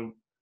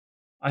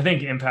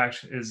think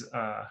Impact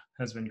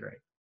has been great.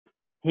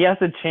 He has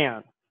a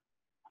chance.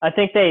 I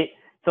think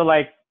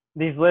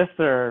these lists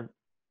are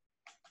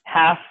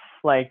half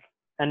like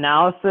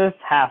analysis,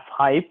 half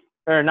hype,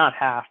 or not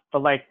half,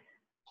 but like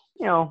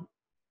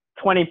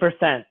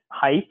 20%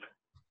 hype.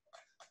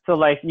 So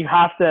like you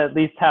have to at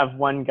least have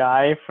one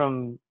guy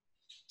from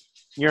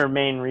your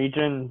main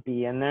region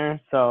be in there.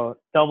 So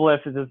Double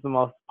Lift is just the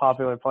most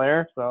popular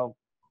player, so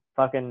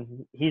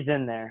he's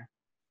in there.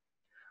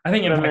 I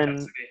think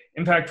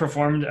Impact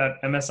performed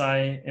at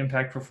MSI.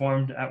 Impact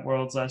performed at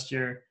Worlds last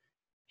year.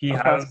 He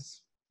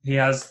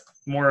has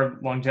more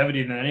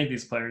longevity than any of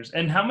these players.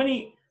 And how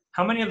many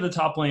of the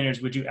top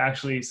laners would you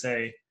actually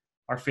say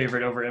are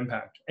favored over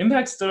Impact?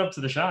 Impact stood up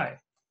to the Shy.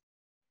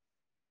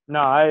 No,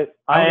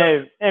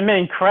 I am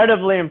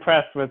incredibly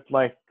impressed with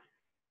like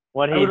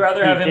what he. I would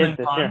rather have him in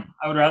Con. Year.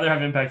 I would rather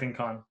have Impact than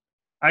Con.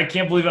 I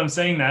can't believe I'm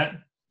saying that,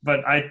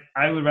 but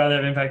I would rather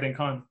have Impact than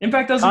Con.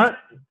 Impact doesn't.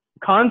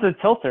 Con's a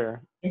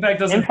tilter.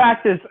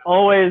 Impact is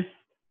always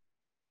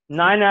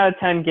 9 out of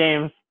 10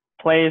 games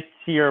plays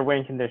to your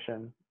win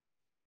condition.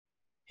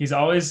 He's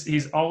always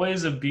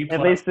a B+. At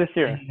least this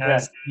year.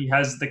 He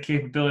has the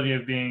capability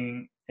of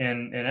being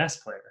an S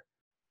player.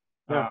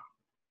 Yeah.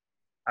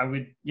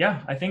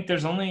 I think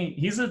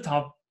he's a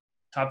top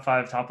 5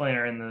 top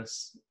laner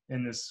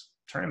in this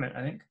tournament,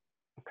 I think.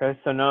 Okay,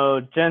 so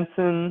no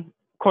Jensen,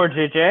 Core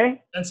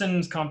JJ.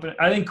 Jensen's competent.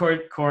 I think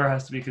Core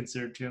has to be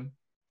considered too.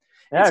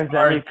 Yeah, he's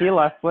MVP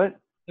last split.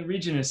 The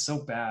region is so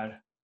bad.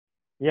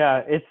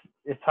 Yeah,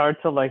 it's hard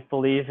to like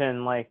believe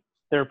in like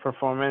their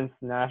performance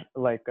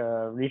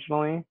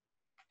regionally.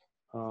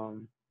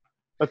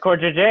 But Core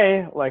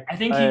JJ, like I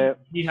think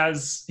he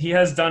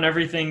has done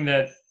everything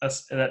that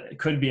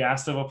could be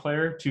asked of a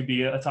player to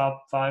be a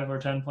top 5 or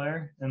 10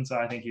 player, and so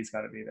I think he's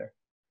got to be there.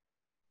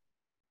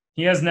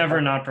 He has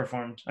never not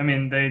performed. I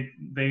mean,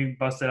 they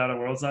busted out of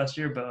Worlds last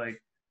year, but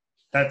like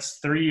that's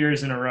 3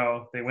 years in a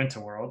row they went to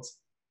Worlds.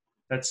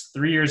 That's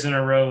 3 years in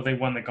a row they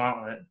won the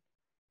Gauntlet.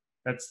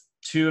 That's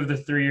 2 of the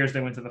 3 years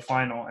they went to the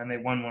final, and they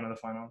won one of the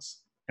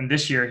finals. And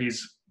this year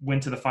he's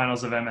went to the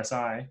finals of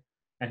MSI.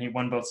 And he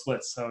won both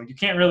splits. So you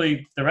can't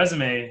really – the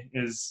resume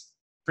is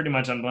pretty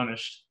much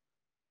unblemished.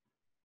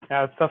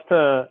 Yeah, it's tough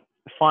to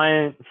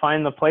find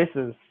the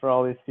places for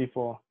all these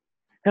people.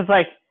 Because,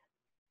 like,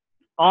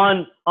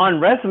 on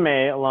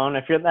resume alone,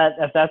 if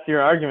that's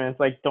your argument, it's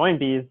like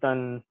Doinby has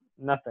done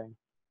nothing.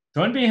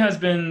 Doinby has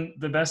been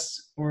the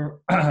best or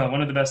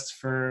one of the best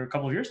for a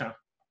couple of years now.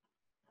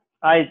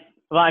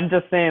 I'm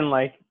just saying,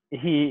 like,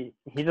 he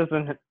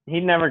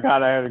never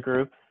got out of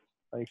groups.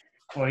 Like,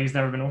 well, he's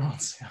never been to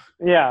Worlds.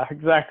 Yeah,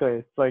 exactly.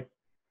 It's like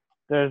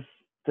there's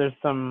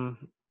some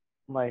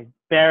like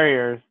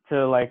barriers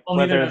to like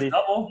whether these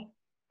double.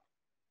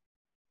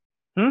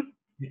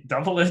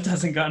 Double Lift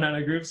hasn't gotten out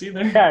of groups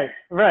either. Yeah,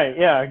 right.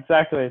 Yeah,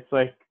 exactly. It's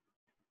like,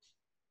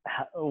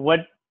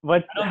 what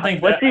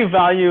do you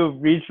value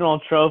regional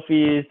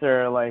trophies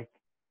or like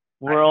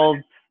world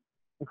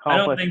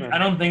accomplishments? I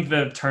don't think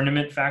the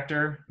tournament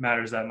factor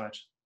matters that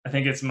much. I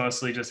think it's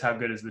mostly just how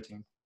good is the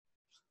team.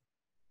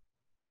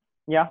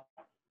 Yeah.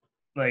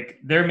 Like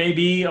there may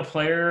be a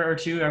player or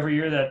two every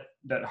year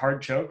that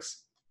hard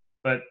chokes,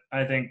 but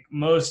I think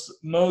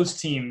most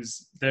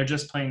teams, they're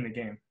just playing the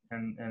game,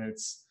 and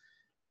it's,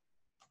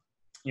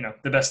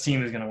 the best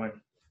team is going to win.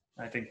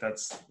 I think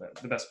that's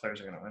the best players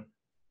are going to win.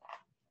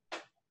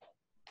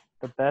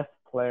 The best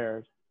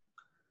players.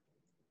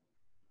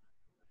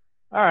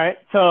 All right,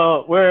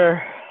 so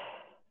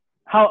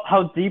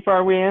how deep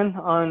are we in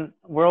on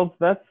World's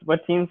bets?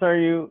 What teams are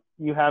you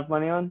have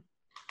money on?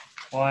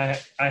 Well,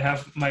 I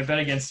have my bet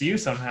against you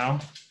somehow.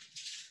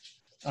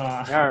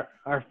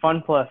 Our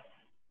Fun Plus.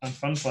 On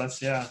Fun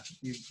Plus, yeah.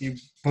 You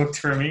booked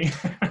for me.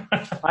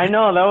 I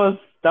know,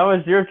 that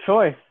was your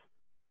choice.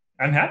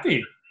 I'm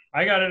happy.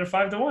 I got it at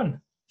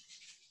 5-1.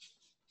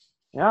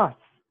 Yeah,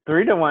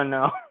 3-1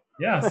 now.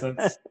 Yeah, so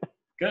it's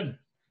good.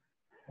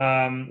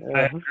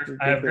 I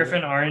have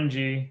Griffin,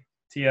 RNG,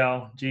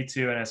 TL,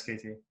 G2, and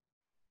SKT.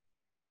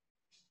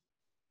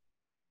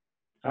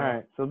 All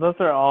right, so those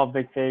are all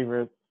big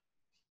favorites.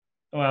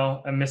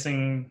 Well, I'm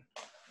missing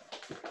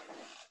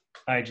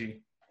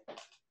IG.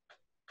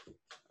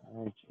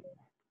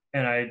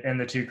 And I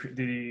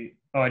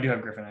do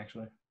have Griffin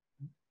actually.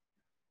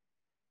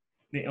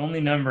 The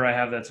only number I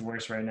have that's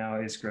worse right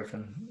now is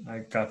Griffin. I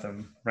got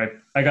them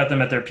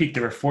at their peak. They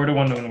were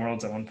 4-1 to win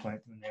Worlds at one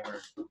point when they were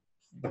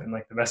looking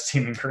like the best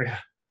team in Korea.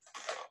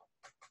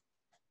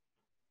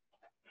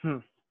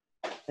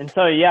 And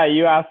so yeah,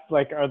 you asked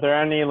like, are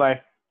there any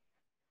like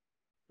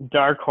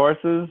dark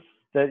horses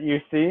that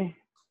you see?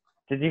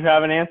 Did you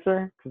have an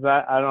answer? Because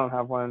I don't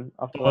have one.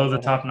 Below the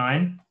top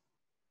 9?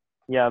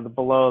 Yeah,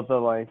 below the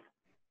like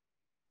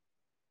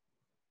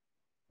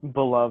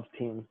beloved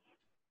teams.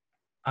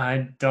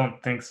 I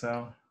don't think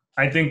so.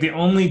 I think the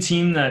only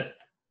team that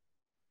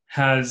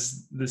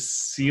has the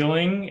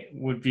ceiling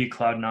would be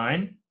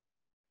Cloud9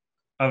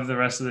 of the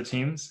rest of the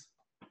teams.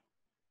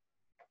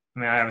 I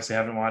mean, I obviously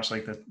haven't watched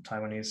like the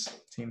Taiwanese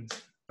teams,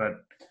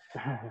 but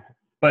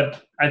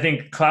I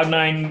think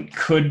Cloud9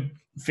 could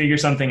figure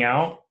something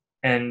out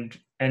and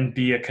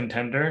be a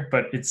contender,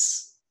 but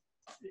it's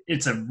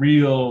a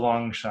real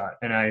long shot,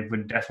 and I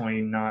would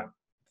definitely not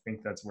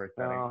think that's worth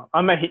betting.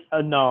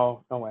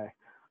 No way.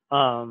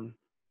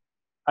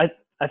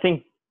 I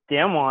think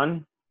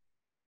Damwon.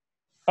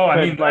 Oh,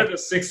 I mean, they're the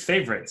 6th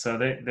favorite, so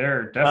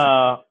they're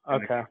definitely.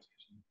 Okay.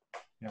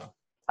 Yeah.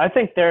 I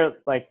think they're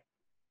like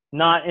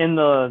not in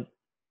the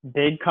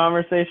big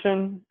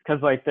conversation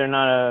because like they're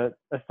not a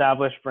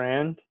established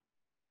brand.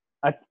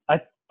 I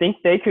think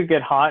they could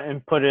get hot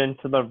and put it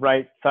into the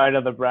right side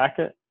of the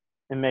bracket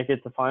and make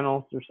it to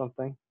finals or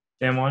something.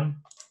 Damwon?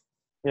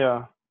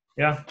 Yeah.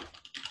 Yeah.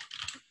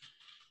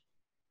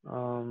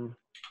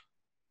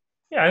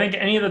 Yeah, I think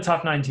any of the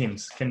top 9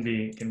 teams can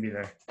be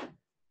there.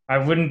 I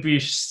wouldn't be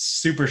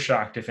super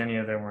shocked if any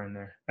of them were in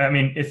there. I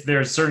mean, if there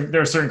are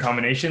certain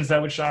combinations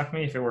that would shock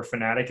me. If it were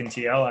Fnatic and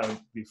TL, I would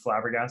be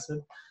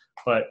flabbergasted.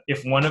 But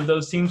if one of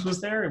those teams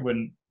was there, it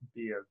wouldn't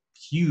be a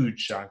huge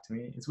shock to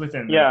me. It's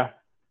within. Yeah.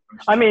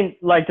 I mean,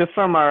 like just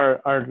from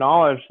our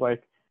knowledge,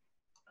 like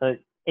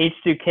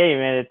H2K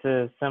made it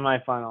to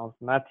semifinals,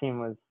 and that team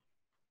was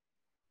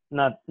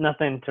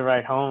nothing to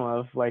write home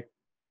of. Like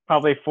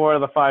probably 4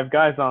 of the 5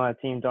 guys on that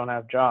team don't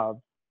have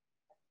jobs.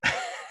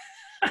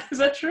 Is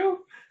that true?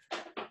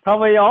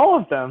 Probably all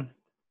of them.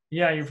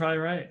 Yeah, you're probably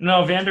right.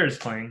 No, Vander's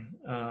playing.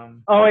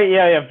 Oh wait,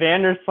 yeah.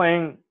 Vander's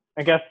playing.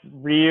 I guess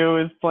Ryu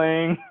is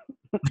playing.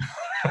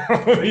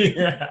 Oh,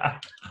 yeah.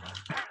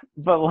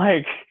 But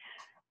like,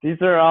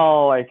 these are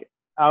all like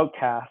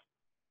outcasts.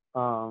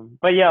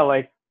 But yeah,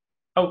 like.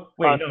 Oh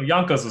wait, no,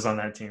 Yonkos was on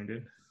that team,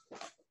 dude.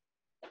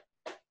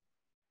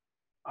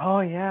 Oh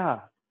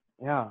yeah,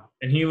 yeah.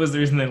 And he was the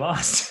reason they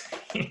lost.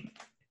 He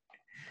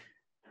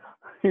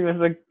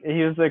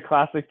was a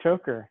classic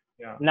choker.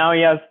 Yeah. Now he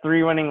has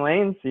 3 winning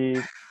lanes.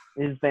 He's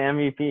the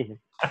MVP.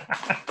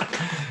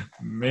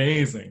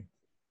 Amazing.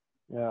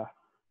 Yeah.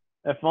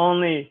 If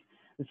only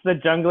it's the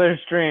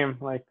jungler's dream.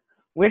 Like,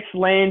 which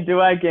lane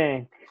do I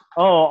gank?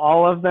 Oh,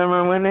 all of them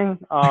are winning?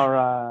 All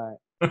right.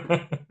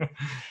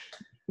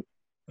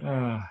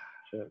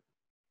 Shit.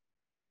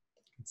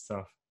 Good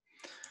stuff.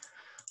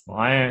 Well,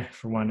 I,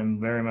 for one, am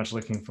very much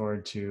looking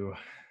forward to.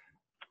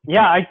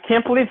 Yeah, I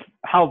can't believe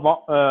how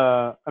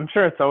long. I'm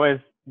sure it's always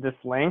this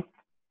length.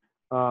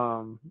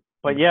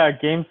 But yeah,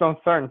 games don't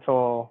start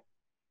until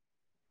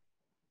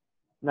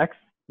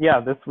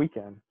this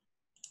weekend.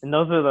 And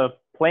those are the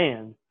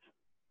play-ins.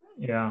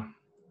 Yeah.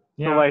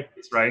 Yeah, so like,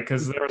 that's right,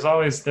 because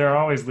there are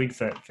always leagues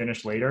that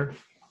finish later.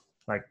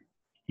 Like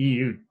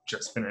EU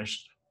just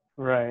finished.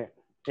 Right.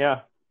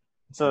 Yeah.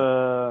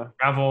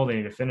 Travel, they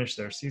need to finish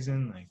their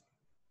season. Like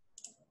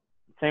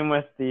same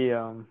with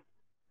the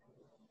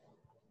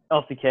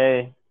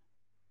LCK,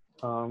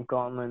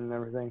 Gauntlet and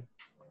everything.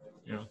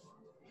 Yeah.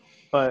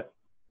 But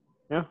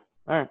Yeah.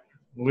 All right.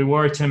 We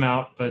wore Tim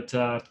out, but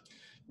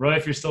Roy,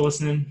 if you're still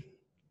listening,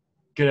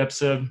 good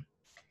episode.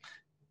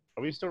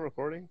 Are we still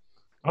recording?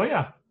 Oh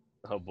yeah.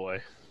 Oh boy.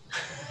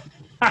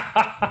 All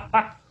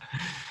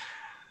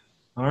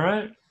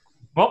right.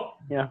 Well,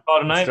 yeah.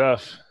 Call tonight.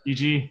 Stuff.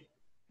 GG.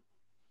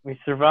 We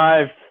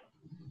survived.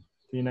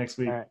 See you next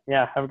week. All right.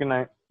 Yeah. Have a good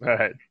night. All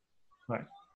right. Bye.